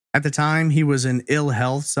 At the time, he was in ill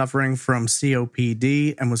health, suffering from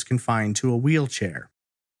COPD, and was confined to a wheelchair.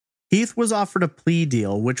 Heath was offered a plea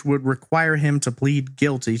deal which would require him to plead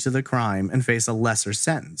guilty to the crime and face a lesser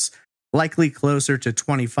sentence, likely closer to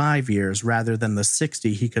 25 years rather than the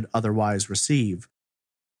 60 he could otherwise receive.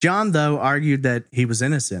 John, though, argued that he was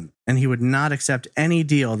innocent and he would not accept any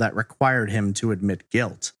deal that required him to admit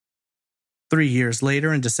guilt. 3 years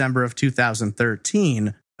later, in December of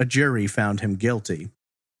 2013, a jury found him guilty.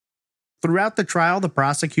 Throughout the trial, the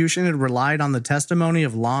prosecution had relied on the testimony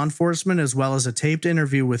of law enforcement as well as a taped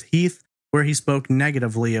interview with Heath where he spoke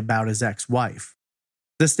negatively about his ex-wife.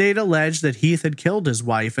 The state alleged that Heath had killed his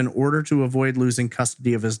wife in order to avoid losing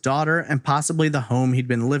custody of his daughter and possibly the home he'd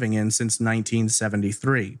been living in since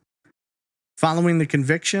 1973. Following the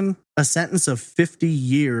conviction, a sentence of 50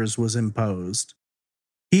 years was imposed.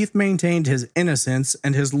 Heath maintained his innocence,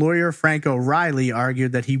 and his lawyer Frank O'Reilly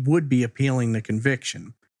argued that he would be appealing the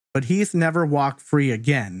conviction. But Heath never walked free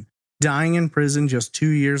again, dying in prison just 2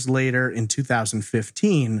 years later in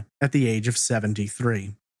 2015 at the age of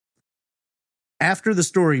 73. After the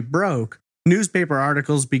story broke, newspaper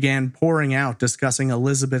articles began pouring out discussing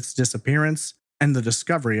Elizabeth's disappearance and the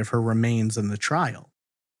discovery of her remains in the trial.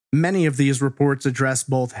 Many of these reports addressed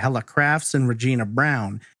both Hella Crafts and Regina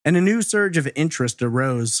Brown, and a new surge of interest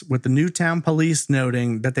arose, with the Newtown police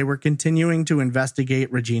noting that they were continuing to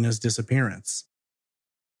investigate Regina's disappearance.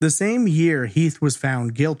 The same year Heath was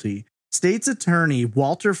found guilty, state's attorney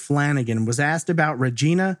Walter Flanagan was asked about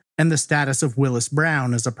Regina and the status of Willis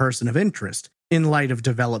Brown as a person of interest, in light of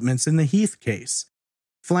developments in the Heath case.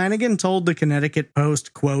 Flanagan told the Connecticut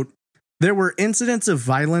Post, quote, "There were incidents of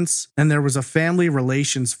violence, and there was a family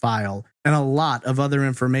relations file, and a lot of other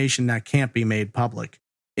information that can't be made public.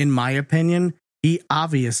 In my opinion, he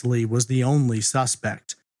obviously was the only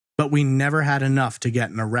suspect, but we never had enough to get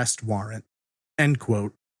an arrest warrant." End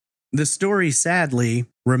quote. The story, sadly,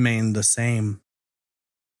 remained the same.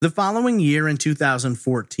 The following year, in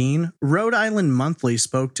 2014, Rhode Island Monthly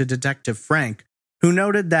spoke to Detective Frank, who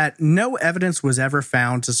noted that no evidence was ever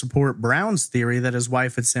found to support Brown's theory that his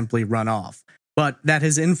wife had simply run off, but that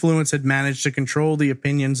his influence had managed to control the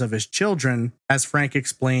opinions of his children, as Frank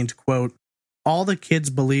explained, quote, "All the kids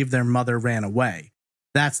believe their mother ran away.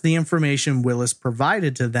 That's the information Willis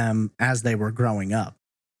provided to them as they were growing up."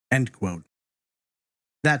 End quote.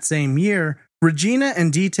 That same year, Regina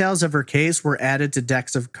and details of her case were added to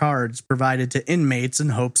decks of cards provided to inmates in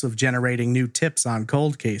hopes of generating new tips on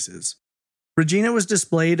cold cases. Regina was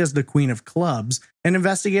displayed as the Queen of Clubs, and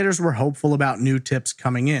investigators were hopeful about new tips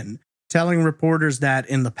coming in, telling reporters that,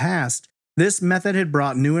 in the past, this method had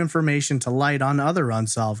brought new information to light on other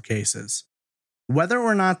unsolved cases. Whether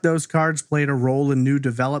or not those cards played a role in new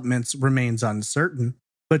developments remains uncertain,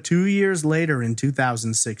 but 2 years later, in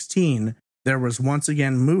 2016, there was once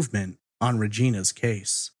again movement on Regina's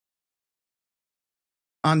case.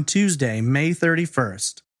 On Tuesday, May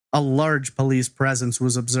 31st, a large police presence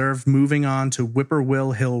was observed moving on to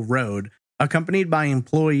Whippoorwill Hill Road, accompanied by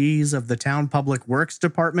employees of the Town Public Works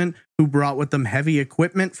Department who brought with them heavy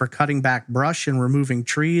equipment for cutting back brush and removing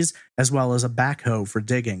trees, as well as a backhoe for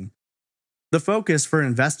digging. The focus for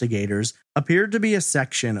investigators appeared to be a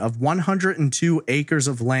section of 102 acres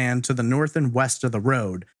of land to the north and west of the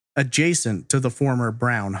road, adjacent to the former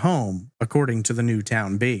Brown home, according to the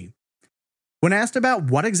Newtown Bee. When asked about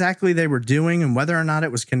what exactly they were doing and whether or not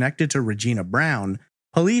it was connected to Regina Brown,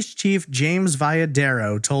 Police Chief James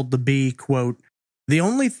Valladero told the Bee, quote, "The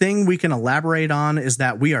only thing we can elaborate on is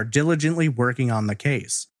that we are diligently working on the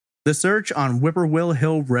case. The search on Whippoorwill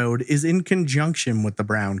Hill Road is in conjunction with the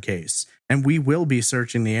Brown case, and we will be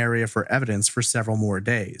searching the area for evidence for several more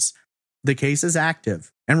days. The case is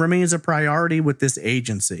active and remains a priority with this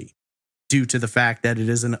agency. Due to the fact that it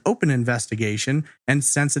is an open investigation and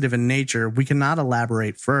sensitive in nature, we cannot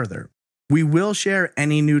elaborate further. We will share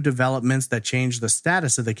any new developments that change the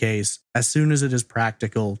status of the case as soon as it is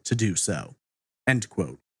practical to do so." End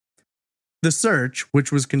quote. The search,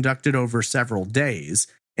 which was conducted over several days,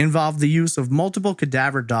 involved the use of multiple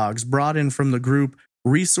cadaver dogs brought in from the group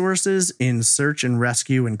Resources in Search and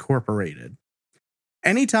Rescue Incorporated.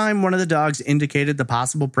 Anytime one of the dogs indicated the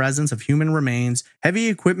possible presence of human remains, heavy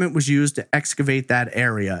equipment was used to excavate that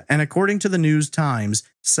area, and according to the News Times,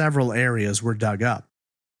 several areas were dug up.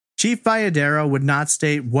 Chief Valladero would not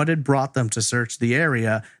state what had brought them to search the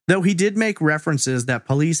area, though he did make references that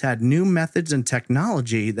police had new methods and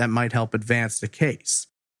technology that might help advance the case,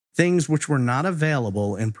 things which were not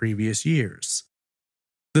available in previous years.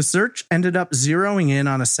 The search ended up zeroing in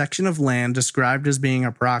on a section of land described as being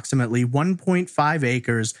approximately 1.5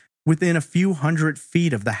 acres within a few hundred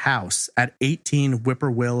feet of the house at 18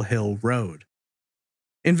 Whippoorwill Hill Road.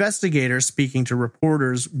 Investigators speaking to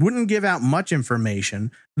reporters wouldn't give out much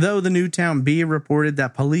information, though the Newtown Bee reported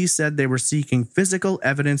that police said they were seeking physical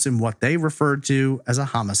evidence in what they referred to as a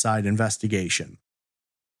homicide investigation.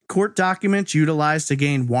 Court documents utilized to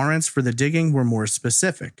gain warrants for the digging were more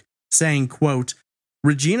specific, saying, quote,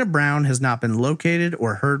 Regina Brown has not been located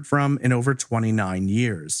or heard from in over 29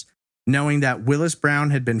 years. Knowing that Willis Brown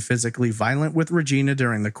had been physically violent with Regina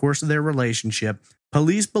during the course of their relationship,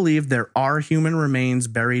 police believe there are human remains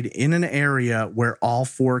buried in an area where all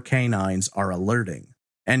 4 canines are alerting.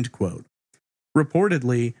 End quote.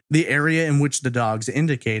 Reportedly, the area in which the dogs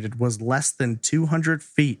indicated was less than 200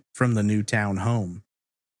 feet from the Newtown home.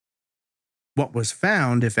 What was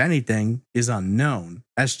found, if anything, is unknown,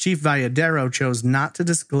 as Chief Valladero chose not to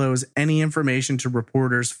disclose any information to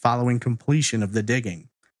reporters following completion of the digging.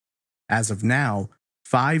 As of now,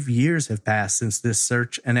 5 years have passed since this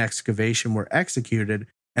search and excavation were executed,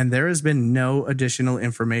 and there has been no additional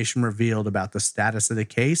information revealed about the status of the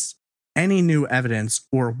case, any new evidence,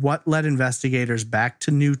 or what led investigators back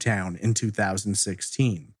to Newtown in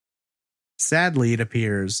 2016. Sadly, it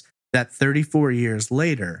appears that 34 years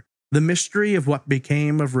later, the mystery of what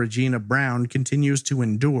became of Regina Brown continues to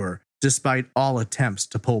endure despite all attempts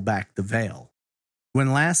to pull back the veil.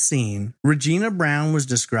 When last seen, Regina Brown was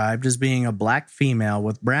described as being a black female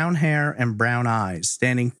with brown hair and brown eyes,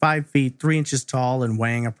 standing 5 feet 3 inches tall and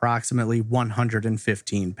weighing approximately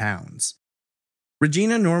 115 pounds.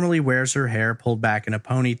 Regina normally wears her hair pulled back in a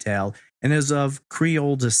ponytail and is of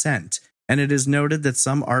Creole descent, and it is noted that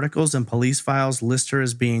some articles and police files list her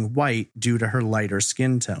as being white due to her lighter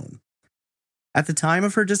skin tone. At the time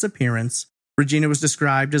of her disappearance, Regina was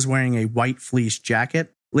described as wearing a white fleece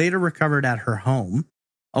jacket, later recovered at her home,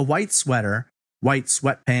 a white sweater, white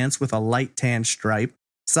sweatpants with a light tan stripe,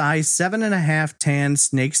 size 7.5 tan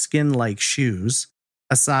snakeskin-like shoes,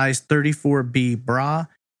 a size 34B bra,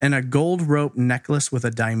 and a gold rope necklace with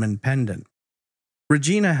a diamond pendant.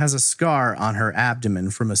 Regina has a scar on her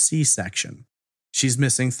abdomen from a C-section. She's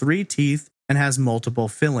missing 3 teeth and has multiple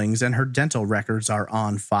fillings, and her dental records are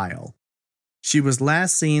on file. She was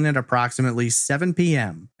last seen at approximately 7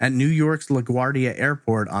 p.m. at New York's LaGuardia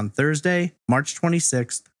Airport on Thursday, March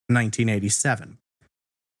 26, 1987.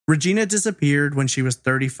 Regina disappeared when she was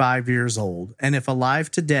 35 years old, and if alive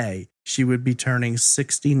today, she would be turning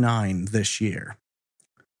 69 this year.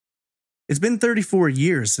 It's been 34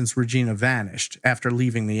 years since Regina vanished after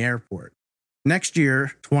leaving the airport. Next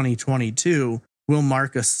year, 2022, will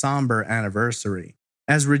mark a somber anniversary,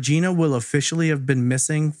 as Regina will officially have been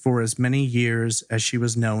missing for as many years as she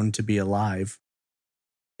was known to be alive.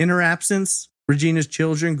 In her absence, Regina's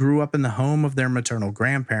children grew up in the home of their maternal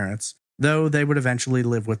grandparents, though they would eventually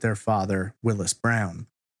live with their father, Willis Brown.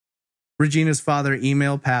 Regina's father,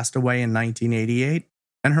 Emil, passed away in 1988,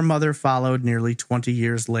 and her mother followed nearly 20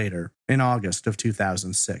 years later, in August of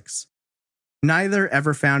 2006. Neither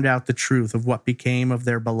ever found out the truth of what became of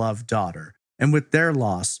their beloved daughter, and with their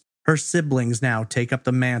loss, her siblings now take up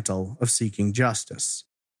the mantle of seeking justice.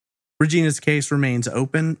 Regina's case remains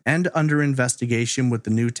open and under investigation with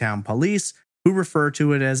the Newtown police, who refer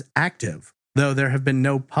to it as active, though there have been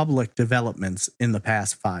no public developments in the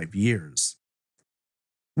past 5 years.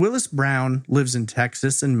 Willis Brown lives in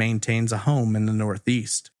Texas and maintains a home in the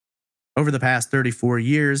Northeast. Over the past 34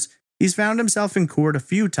 years, he's found himself in court a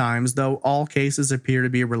few times, though all cases appear to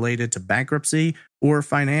be related to bankruptcy or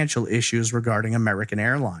financial issues regarding American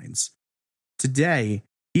Airlines. Today,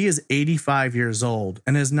 he is 85 years old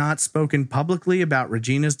and has not spoken publicly about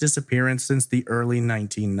Regina's disappearance since the early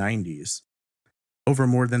 1990s. Over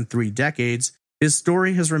more than 3 decades, his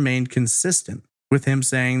story has remained consistent, with him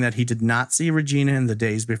saying that he did not see Regina in the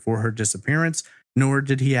days before her disappearance, nor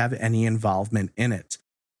did he have any involvement in it.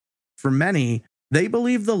 For many, they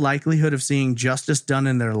believe the likelihood of seeing justice done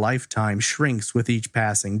in their lifetime shrinks with each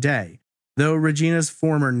passing day, though Regina's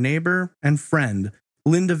former neighbor and friend,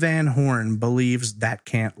 Linda Van Horn, believes that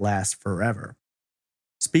can't last forever.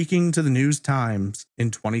 Speaking to the News Times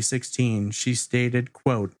in 2016, she stated,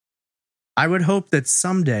 quote, "I would hope that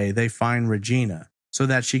someday they find Regina so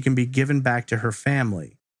that she can be given back to her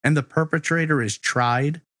family, and the perpetrator is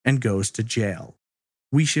tried and goes to jail.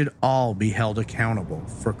 We should all be held accountable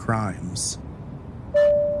for crimes.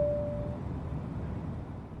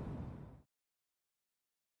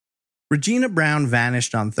 Regina Brown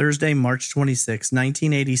vanished on Thursday, March 26,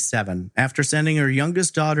 1987, after sending her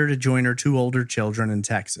youngest daughter to join her two older children in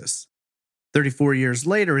Texas. 34 years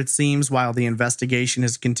later, it seems, while the investigation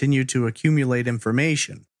has continued to accumulate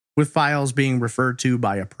information, with files being referred to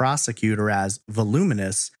by a prosecutor as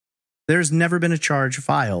voluminous, there's never been a charge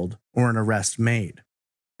filed or an arrest made.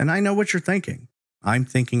 And I know what you're thinking. I'm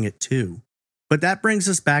thinking it too. But that brings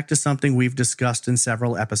us back to something we've discussed in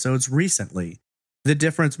several episodes recently: the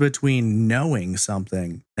difference between knowing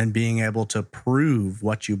something and being able to prove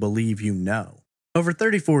what you believe you know. Over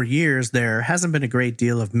 34 years, there hasn't been a great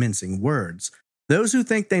deal of mincing words. Those who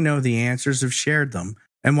think they know the answers have shared them,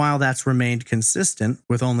 and while that's remained consistent,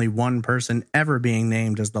 with only one person ever being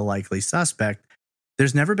named as the likely suspect,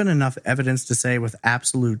 there's never been enough evidence to say with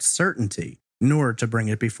absolute certainty, nor to bring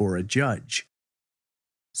it before a judge.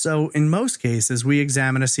 So, in most cases, we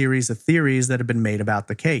examine a series of theories that have been made about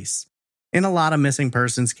the case. In a lot of missing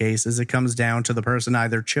persons cases, it comes down to the person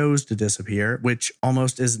either chose to disappear, which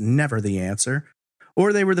almost is never the answer,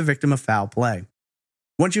 or they were the victim of foul play.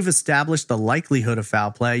 Once you've established the likelihood of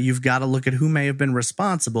foul play, you've got to look at who may have been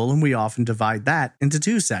responsible, and we often divide that into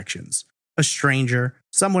two sections: a stranger,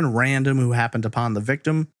 someone random who happened upon the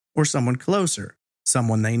victim, or someone closer,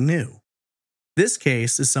 someone they knew. This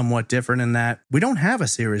case is somewhat different in that we don't have a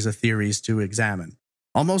series of theories to examine.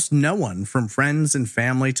 Almost no one, from friends and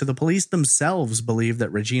family to the police themselves, believe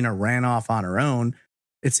that Regina ran off on her own.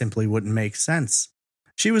 It simply wouldn't make sense.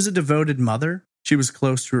 She was a devoted mother. She was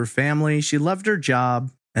close to her family, she loved her job,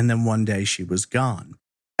 and then one day she was gone.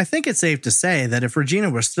 I think it's safe to say that if Regina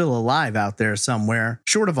was still alive out there somewhere,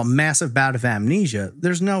 short of a massive bout of amnesia,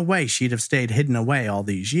 there's no way she'd have stayed hidden away all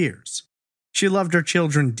these years. She loved her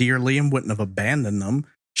children dearly and wouldn't have abandoned them.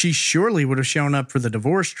 She surely would have shown up for the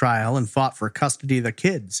divorce trial and fought for custody of the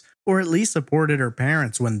kids, or at least supported her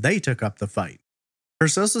parents when they took up the fight. Her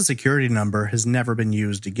social security number has never been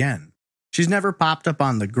used again. She's never popped up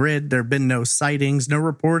on the grid. There have been no sightings, no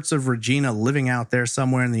reports of Regina living out there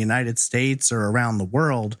somewhere in the United States or around the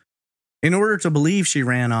world. In order to believe she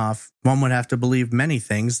ran off, one would have to believe many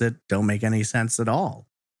things that don't make any sense at all.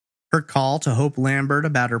 Her call to Hope Lambert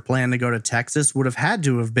about her plan to go to Texas would have had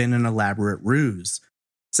to have been an elaborate ruse.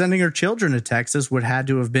 Sending her children to Texas would have had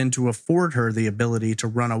to have been to afford her the ability to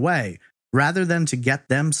run away, rather than to get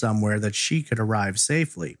them somewhere that she could arrive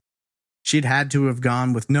safely. She'd had to have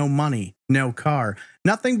gone with no money, no car,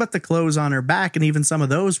 nothing but the clothes on her back, and even some of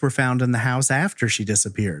those were found in the house after she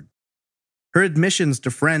disappeared. Her admissions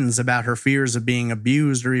to friends about her fears of being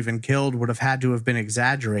abused or even killed would have had to have been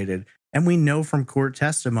exaggerated, and we know from court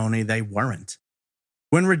testimony they weren't.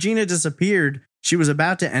 When Regina disappeared, she was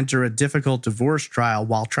about to enter a difficult divorce trial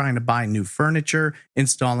while trying to buy new furniture,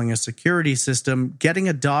 installing a security system, getting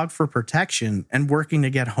a dog for protection, and working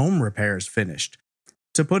to get home repairs finished.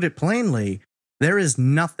 To put it plainly, there is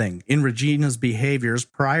nothing in Regina's behaviors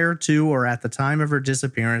prior to or at the time of her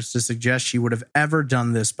disappearance to suggest she would have ever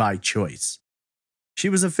done this by choice. She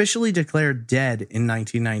was officially declared dead in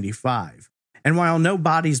 1995, and while no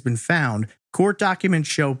body's been found, court documents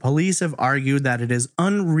show police have argued that it is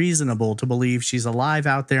unreasonable to believe she's alive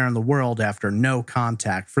out there in the world after no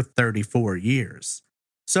contact for 34 years.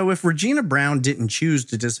 So if Regina Brown didn't choose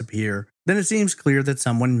to disappear, then it seems clear that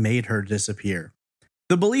someone made her disappear.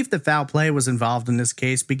 The belief that foul play was involved in this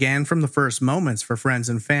case began from the first moments for friends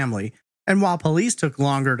and family, and while police took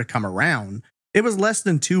longer to come around, it was less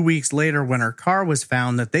than 2 weeks later when her car was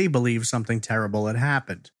found that they believed something terrible had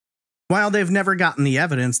happened. While they've never gotten the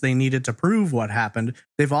evidence they needed to prove what happened,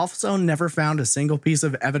 they've also never found a single piece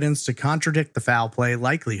of evidence to contradict the foul play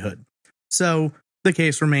likelihood. So, the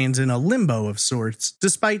case remains in a limbo of sorts,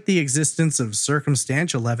 despite the existence of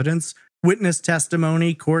circumstantial evidence, witness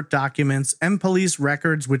testimony, court documents, and police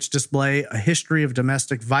records which display a history of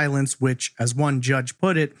domestic violence which, as one judge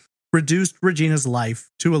put it, reduced Regina's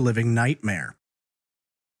life to a living nightmare.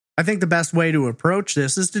 I think the best way to approach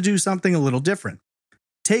this is to do something a little different.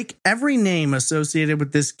 Take every name associated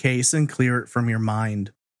with this case and clear it from your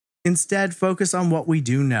mind. Instead, focus on what we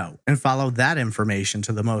do know and follow that information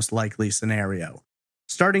to the most likely scenario.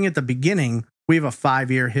 Starting at the beginning, we have a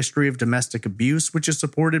 5-year history of domestic abuse, which is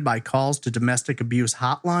supported by calls to domestic abuse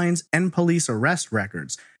hotlines and police arrest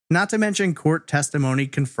records, not to mention court testimony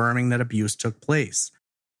confirming that abuse took place.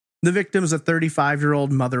 The victim's a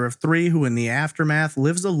 35-year-old mother of 3 who in the aftermath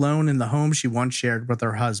lives alone in the home she once shared with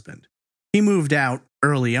her husband. He moved out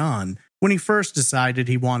early on, When he first decided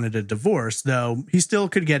he wanted a divorce, though, he still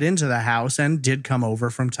could get into the house and did come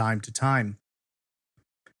over from time to time.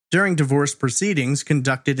 During divorce proceedings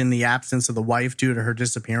conducted in the absence of the wife due to her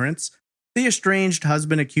disappearance, the estranged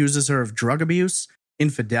husband accuses her of drug abuse,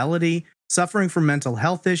 infidelity, suffering from mental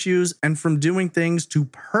health issues, and from doing things to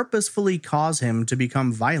purposefully cause him to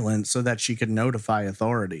become violent so that she could notify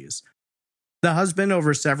authorities. The husband,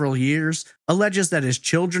 over several years, alleges that his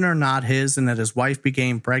children are not his and that his wife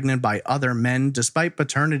became pregnant by other men despite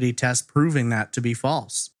paternity tests proving that to be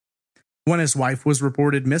false. When his wife was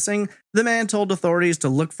reported missing, the man told authorities to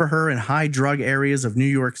look for her in high drug areas of New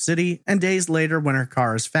York City, and days later, when her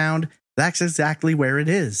car is found, that's exactly where it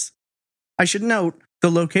is. I should note, the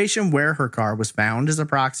location where her car was found is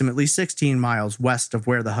approximately 16 miles west of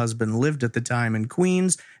where the husband lived at the time in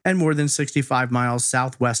Queens and more than 65 miles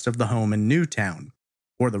southwest of the home in Newtown.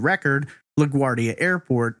 For the record, LaGuardia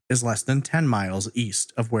Airport is less than 10 miles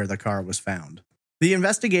east of where the car was found. The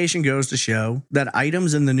investigation goes to show that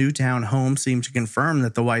items in the Newtown home seem to confirm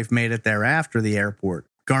that the wife made it there after the airport.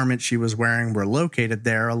 Garments she was wearing were located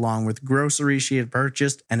there, along with groceries she had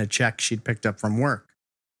purchased and a check she'd picked up from work.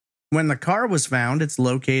 When the car was found, it's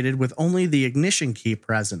located with only the ignition key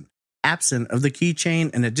present, absent of the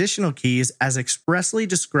keychain and additional keys as expressly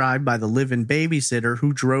described by the live-in babysitter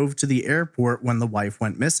who drove to the airport when the wife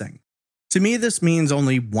went missing. To me, this means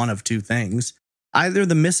only one of two things. Either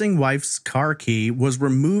the missing wife's car key was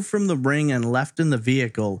removed from the ring and left in the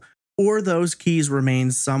vehicle, or those keys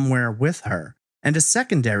remained somewhere with her, and a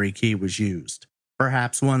secondary key was used,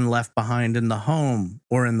 perhaps one left behind in the home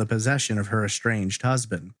or in the possession of her estranged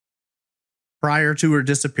husband. Prior to her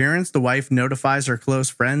disappearance, the wife notifies her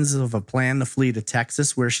close friends of a plan to flee to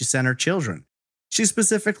Texas where she sent her children. She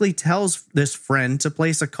specifically tells this friend to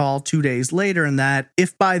place a call 2 days later and that,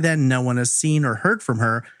 if by then no one has seen or heard from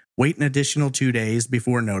her, wait an additional 2 days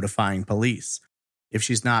before notifying police. If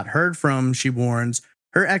she's not heard from, she warns,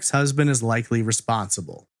 her ex-husband is likely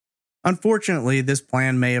responsible. Unfortunately, this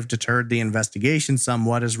plan may have deterred the investigation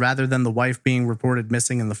somewhat, as rather than the wife being reported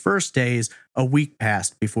missing in the first days, a week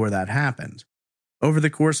passed before that happened. Over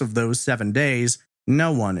the course of those 7 days,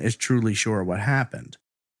 no one is truly sure what happened.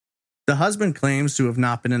 The husband claims to have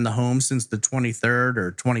not been in the home since the 23rd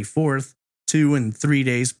or 24th, 2 and 3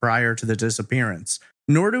 days prior to the disappearance,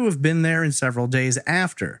 nor to have been there in several days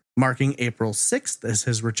after, marking April 6th as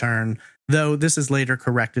his return, though this is later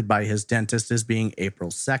corrected by his dentist as being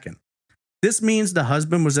April 2nd. This means the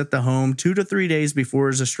husband was at the home 2 to 3 days before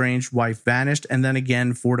his estranged wife vanished, and then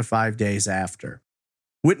again 4 to 5 days after.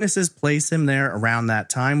 Witnesses place him there around that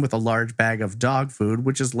time with a large bag of dog food,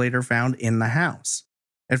 which is later found in the house.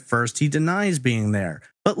 At first, he denies being there,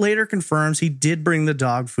 but later confirms he did bring the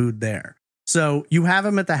dog food there. So, you have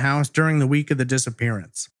him at the house during the week of the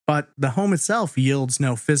disappearance, but the home itself yields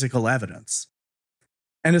no physical evidence.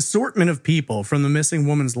 An assortment of people from the missing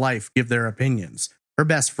woman's life give their opinions. Her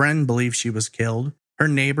best friend believes she was killed. Her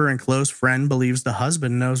neighbor and close friend believes the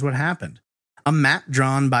husband knows what happened. A map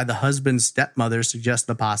drawn by the husband's stepmother suggests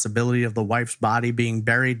the possibility of the wife's body being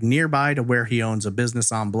buried nearby to where he owns a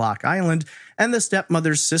business on Block Island, and the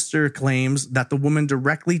stepmother's sister claims that the woman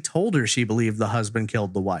directly told her she believed the husband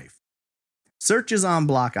killed the wife. Searches on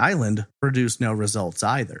Block Island produced no results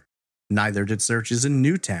either. Neither did searches in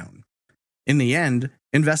Newtown. In the end,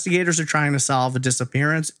 investigators are trying to solve a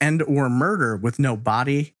disappearance and/or murder with no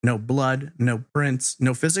body, no blood, no prints,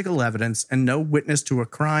 no physical evidence, and no witness to a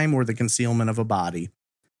crime or the concealment of a body.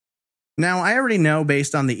 Now, I already know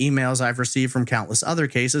based on the emails I've received from countless other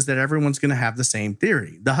cases that everyone's going to have the same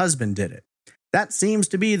theory. The husband did it. That seems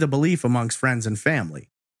to be the belief amongst friends and family.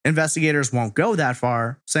 Investigators won't go that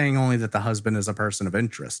far, saying only that the husband is a person of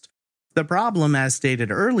interest. The problem, as stated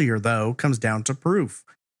earlier, though, comes down to proof.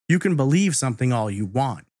 You can believe something all you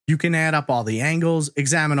want. You can add up all the angles,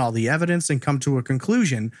 examine all the evidence, and come to a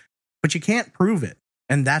conclusion, but you can't prove it,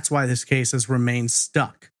 and that's why this case has remained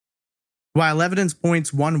stuck. While evidence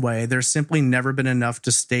points one way, there's simply never been enough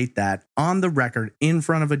to state that, on the record, in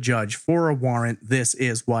front of a judge, for a warrant, this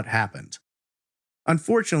is what happened.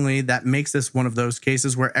 Unfortunately, that makes this one of those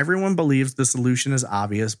cases where everyone believes the solution is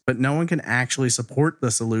obvious, but no one can actually support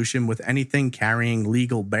the solution with anything carrying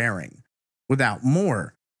legal bearing. Without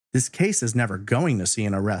more, this case is never going to see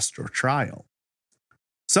an arrest or trial.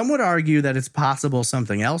 Some would argue that it's possible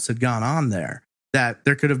something else had gone on there, that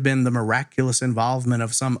there could have been the miraculous involvement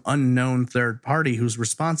of some unknown third party who's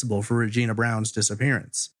responsible for Regina Brown's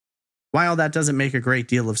disappearance. While that doesn't make a great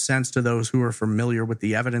deal of sense to those who are familiar with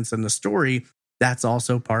the evidence and the story, that's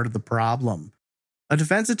also part of the problem. A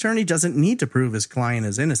defense attorney doesn't need to prove his client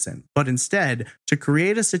is innocent, but instead to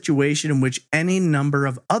create a situation in which any number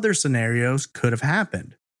of other scenarios could have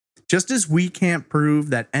happened. Just as we can't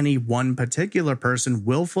prove that any one particular person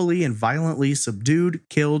willfully and violently subdued,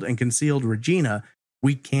 killed, and concealed Regina,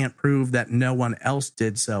 we can't prove that no one else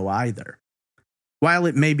did so either. While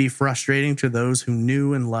it may be frustrating to those who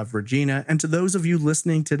knew and loved Regina, and to those of you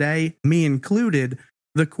listening today, me included,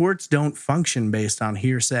 the courts don't function based on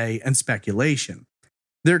hearsay and speculation.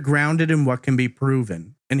 They're grounded in what can be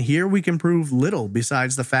proven, and here we can prove little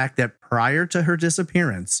besides the fact that prior to her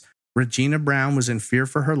disappearance, Regina Brown was in fear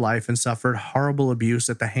for her life and suffered horrible abuse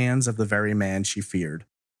at the hands of the very man she feared.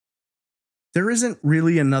 There isn't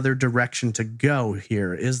really another direction to go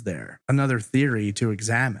here, is there? Another theory to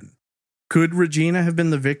examine. Could Regina have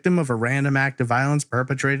been the victim of a random act of violence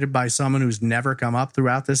perpetrated by someone who's never come up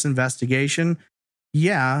throughout this investigation?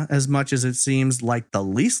 Yeah, as much as it seems like the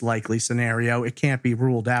least likely scenario, it can't be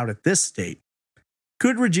ruled out at this state.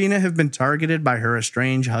 Could Regina have been targeted by her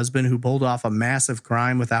estranged husband who pulled off a massive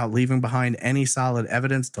crime without leaving behind any solid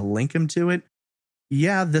evidence to link him to it?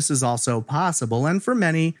 Yeah, this is also possible, and for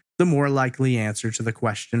many, the more likely answer to the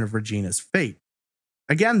question of Regina's fate.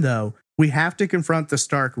 Again, though, we have to confront the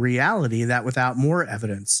stark reality that without more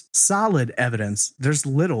evidence, solid evidence, there's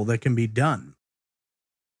little that can be done.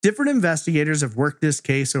 Different investigators have worked this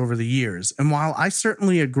case over the years, and while I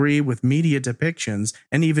certainly agree with media depictions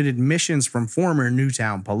and even admissions from former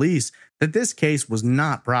Newtown police that this case was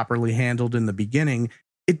not properly handled in the beginning,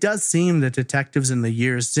 it does seem that detectives in the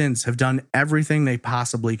years since have done everything they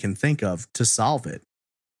possibly can think of to solve it.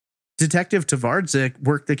 Detective Tvardzik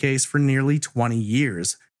worked the case for nearly 20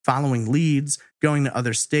 years, following leads, going to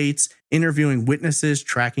other states, interviewing witnesses,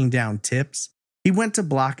 tracking down tips. He went to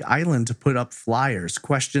Block Island to put up flyers,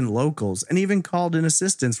 question locals, and even called in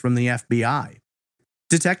assistance from the FBI.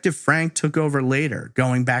 Detective Frank took over later,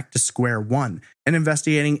 going back to square one and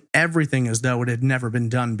investigating everything as though it had never been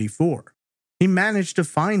done before. He managed to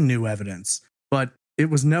find new evidence, but it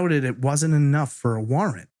was noted it wasn't enough for a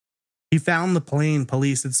warrant. He found the plane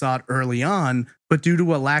police had sought early on, but due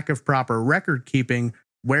to a lack of proper record keeping,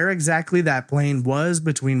 where exactly that plane was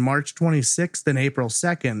between March 26th and April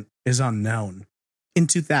 2nd is unknown. In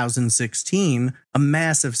 2016, a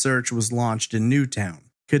massive search was launched in Newtown.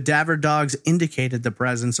 Cadaver dogs indicated the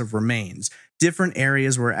presence of remains. Different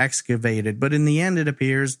areas were excavated, but in the end it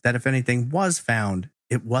appears that if anything was found,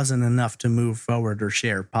 it wasn't enough to move forward or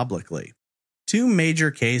share publicly. 2 major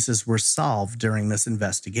cases were solved during this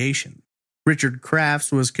investigation. Richard Crafts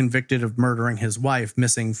was convicted of murdering his wife,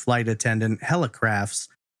 missing flight attendant Hella Crafts,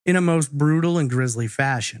 in a most brutal and grisly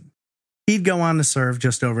fashion. He'd go on to serve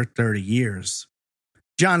just over 30 years.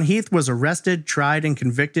 John Heath was arrested, tried, and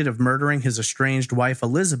convicted of murdering his estranged wife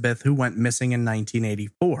Elizabeth, who went missing in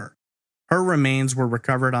 1984. Her remains were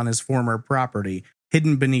recovered on his former property,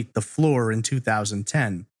 hidden beneath the floor in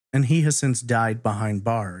 2010, and he has since died behind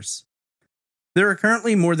bars. There are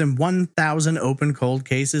currently more than 1,000 open cold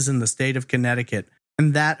cases in the state of Connecticut,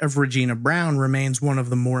 and that of Regina Brown remains one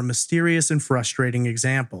of the more mysterious and frustrating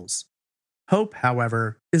examples. Hope,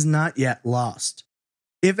 however, is not yet lost.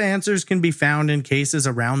 If answers can be found in cases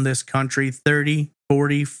around this country 30,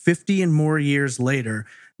 40, 50, and more years later,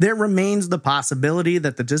 there remains the possibility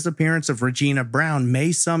that the disappearance of Regina Brown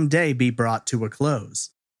may someday be brought to a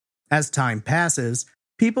close. As time passes,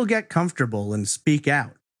 people get comfortable and speak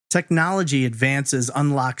out. Technology advances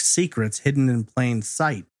unlock secrets hidden in plain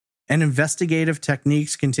sight, and investigative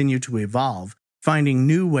techniques continue to evolve, finding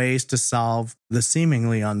new ways to solve the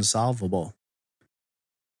seemingly unsolvable.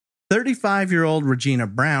 35-year-old Regina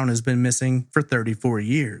Brown has been missing for 34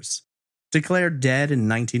 years. Declared dead in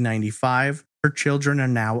 1995, her children are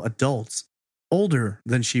now adults, older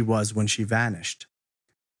than she was when she vanished.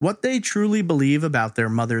 What they truly believe about their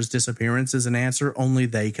mother's disappearance is an answer only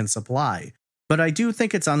they can supply, but I do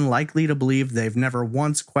think it's unlikely to believe they've never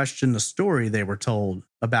once questioned the story they were told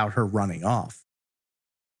about her running off.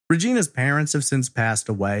 Regina's parents have since passed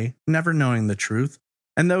away, never knowing the truth,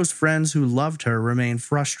 and those friends who loved her remain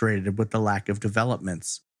frustrated with the lack of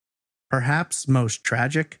developments. Perhaps most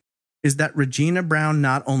tragic is that Regina Brown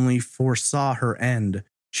not only foresaw her end,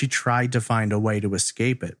 she tried to find a way to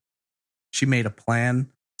escape it. She made a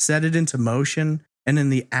plan, set it into motion, and in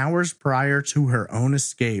the hours prior to her own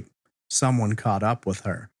escape, someone caught up with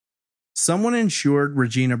her. Someone ensured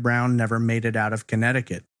Regina Brown never made it out of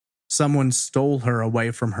Connecticut. Someone stole her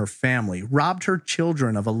away from her family, robbed her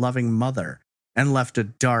children of a loving mother, and left a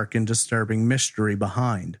dark and disturbing mystery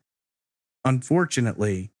behind.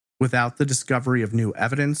 Unfortunately, without the discovery of new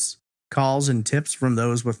evidence, calls and tips from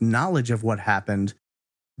those with knowledge of what happened,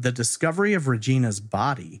 the discovery of Regina's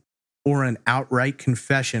body, or an outright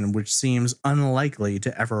confession which seems unlikely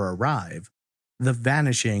to ever arrive, the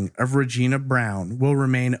vanishing of Regina Brown will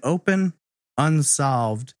remain open,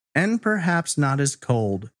 unsolved, and perhaps not as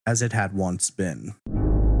cold as it had once been.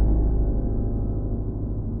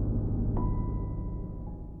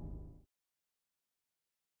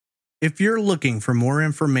 If you're looking for more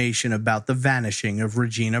information about the vanishing of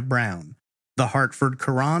Regina Brown, the Hartford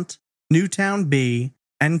Courant, Newtown Bee,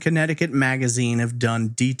 and Connecticut Magazine have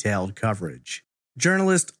done detailed coverage.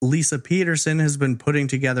 Journalist Lisa Peterson has been putting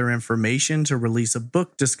together information to release a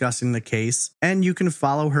book discussing the case, and you can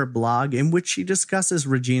follow her blog in which she discusses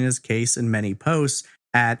Regina's case in many posts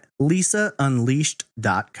at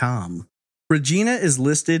lisaunleashed.com. Regina is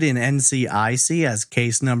listed in NCIC as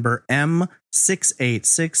case number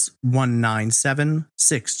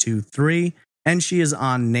M686197-623, and she is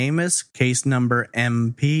on NamUs case number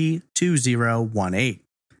MP2018.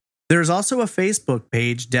 There's also a Facebook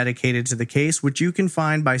page dedicated to the case, which you can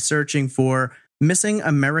find by searching for Missing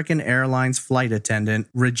American Airlines Flight Attendant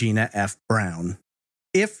Regina F. Brown.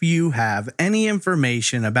 If you have any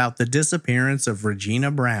information about the disappearance of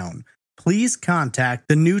Regina Brown, please contact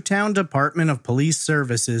the Newtown Department of Police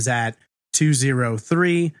Services at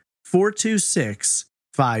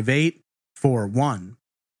 203-426-5841.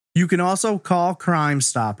 You can also call Crime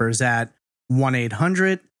Stoppers at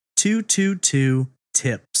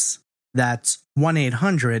 1-800-222-TIPS. That's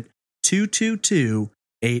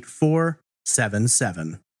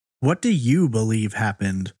 1-800-222-8477. What do you believe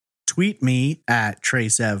happened? Tweet me at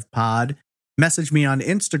TraceEvPod, message me on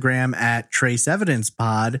Instagram at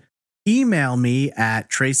TraceEvidencePod, email me at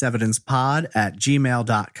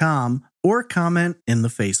traceevidencepod@gmail.com, or comment in the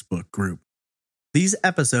Facebook group. These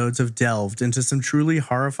episodes have delved into some truly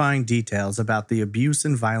horrifying details about the abuse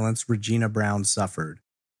and violence Regina Brown suffered.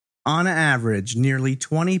 On average, nearly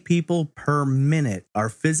 20 people per minute are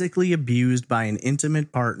physically abused by an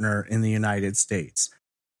intimate partner in the United States.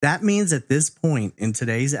 That means at this point in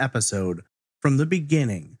today's episode, from the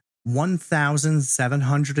beginning,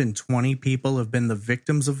 1,720 people have been the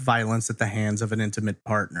victims of violence at the hands of an intimate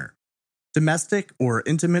partner. Domestic or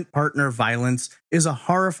intimate partner violence is a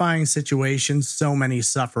horrifying situation so many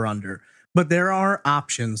suffer under, but there are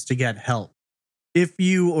options to get help. If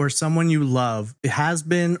you or someone you love has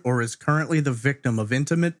been or is currently the victim of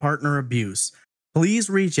intimate partner abuse, please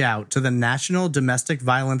reach out to the National Domestic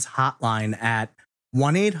Violence Hotline at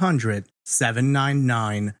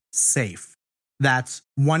 1-800-799-SAFE. That's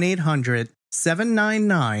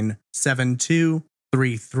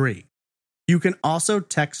 1-800-799-7233. You can also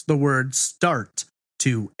text the word START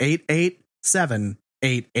to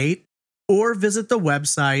 88788 or visit the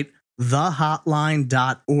website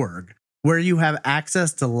thehotline.org, where you have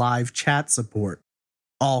access to live chat support.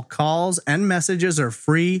 All calls and messages are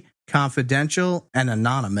free, confidential, and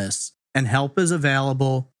anonymous, and help is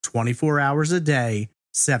available 24 hours a day,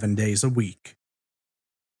 7 days a week.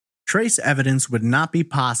 Trace Evidence would not be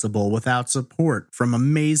possible without support from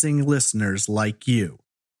amazing listeners like you.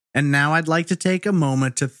 And now I'd like to take a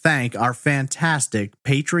moment to thank our fantastic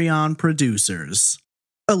Patreon producers: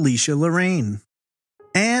 Alicia Lorraine,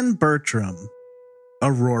 Anne Bertram,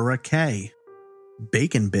 Aurora K,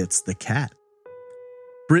 Bacon Bits the Cat,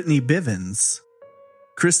 Brittany Bivens,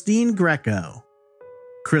 Christine Greco,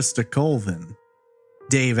 Krista Colvin,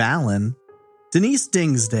 Dave Allen, Denise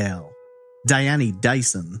Dingsdale, Diane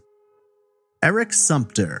Dyson, Eric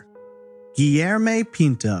Sumter, Guillermo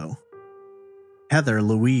Pinto, Heather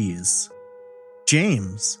Louise,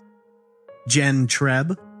 James, Jen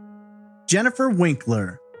Trebb, Jennifer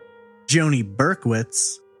Winkler, Joni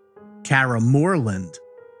Berkowitz, Kara Moreland,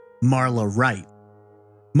 Marla Wright,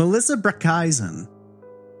 Melissa Brackeisen,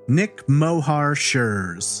 Nick Mohar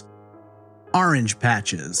Schurz, Orange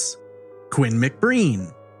Patches, Quinn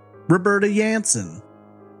McBreen, Roberta Jansen,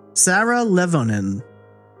 Sarah Levonen,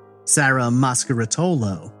 Sarah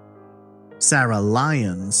Mascaritolo, Sarah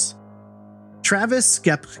Lyons, Travis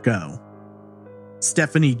Skepko,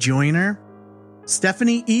 Stephanie Joyner,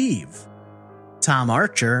 Stephanie Eve, Tom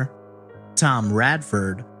Archer, Tom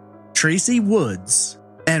Radford, Tracy Woods,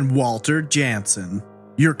 and Walter Jansen.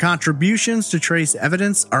 Your contributions to Trace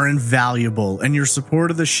Evidence are invaluable, and your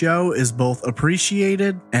support of the show is both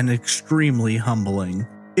appreciated and extremely humbling.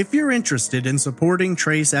 If you're interested in supporting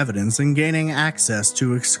Trace Evidence and gaining access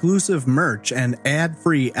to exclusive merch and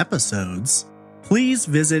ad-free episodes, please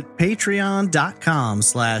visit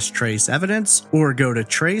patreon.com/traceevidence or go to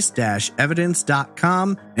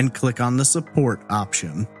trace-evidence.com and click on the support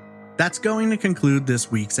option. That's going to conclude this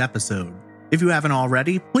week's episode. If you haven't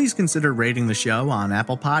already, please consider rating the show on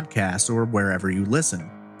Apple Podcasts or wherever you listen.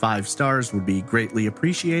 5 stars would be greatly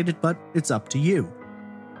appreciated, but it's up to you.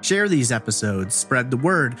 Share these episodes, spread the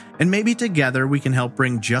word, and maybe together we can help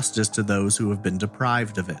bring justice to those who have been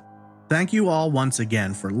deprived of it. Thank you all once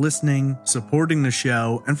again for listening, supporting the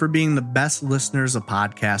show, and for being the best listeners a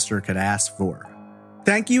podcaster could ask for.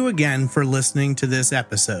 Thank you again for listening to this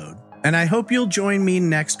episode, and I hope you'll join me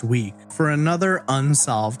next week for another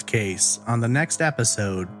unsolved case on the next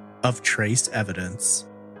episode of Trace Evidence.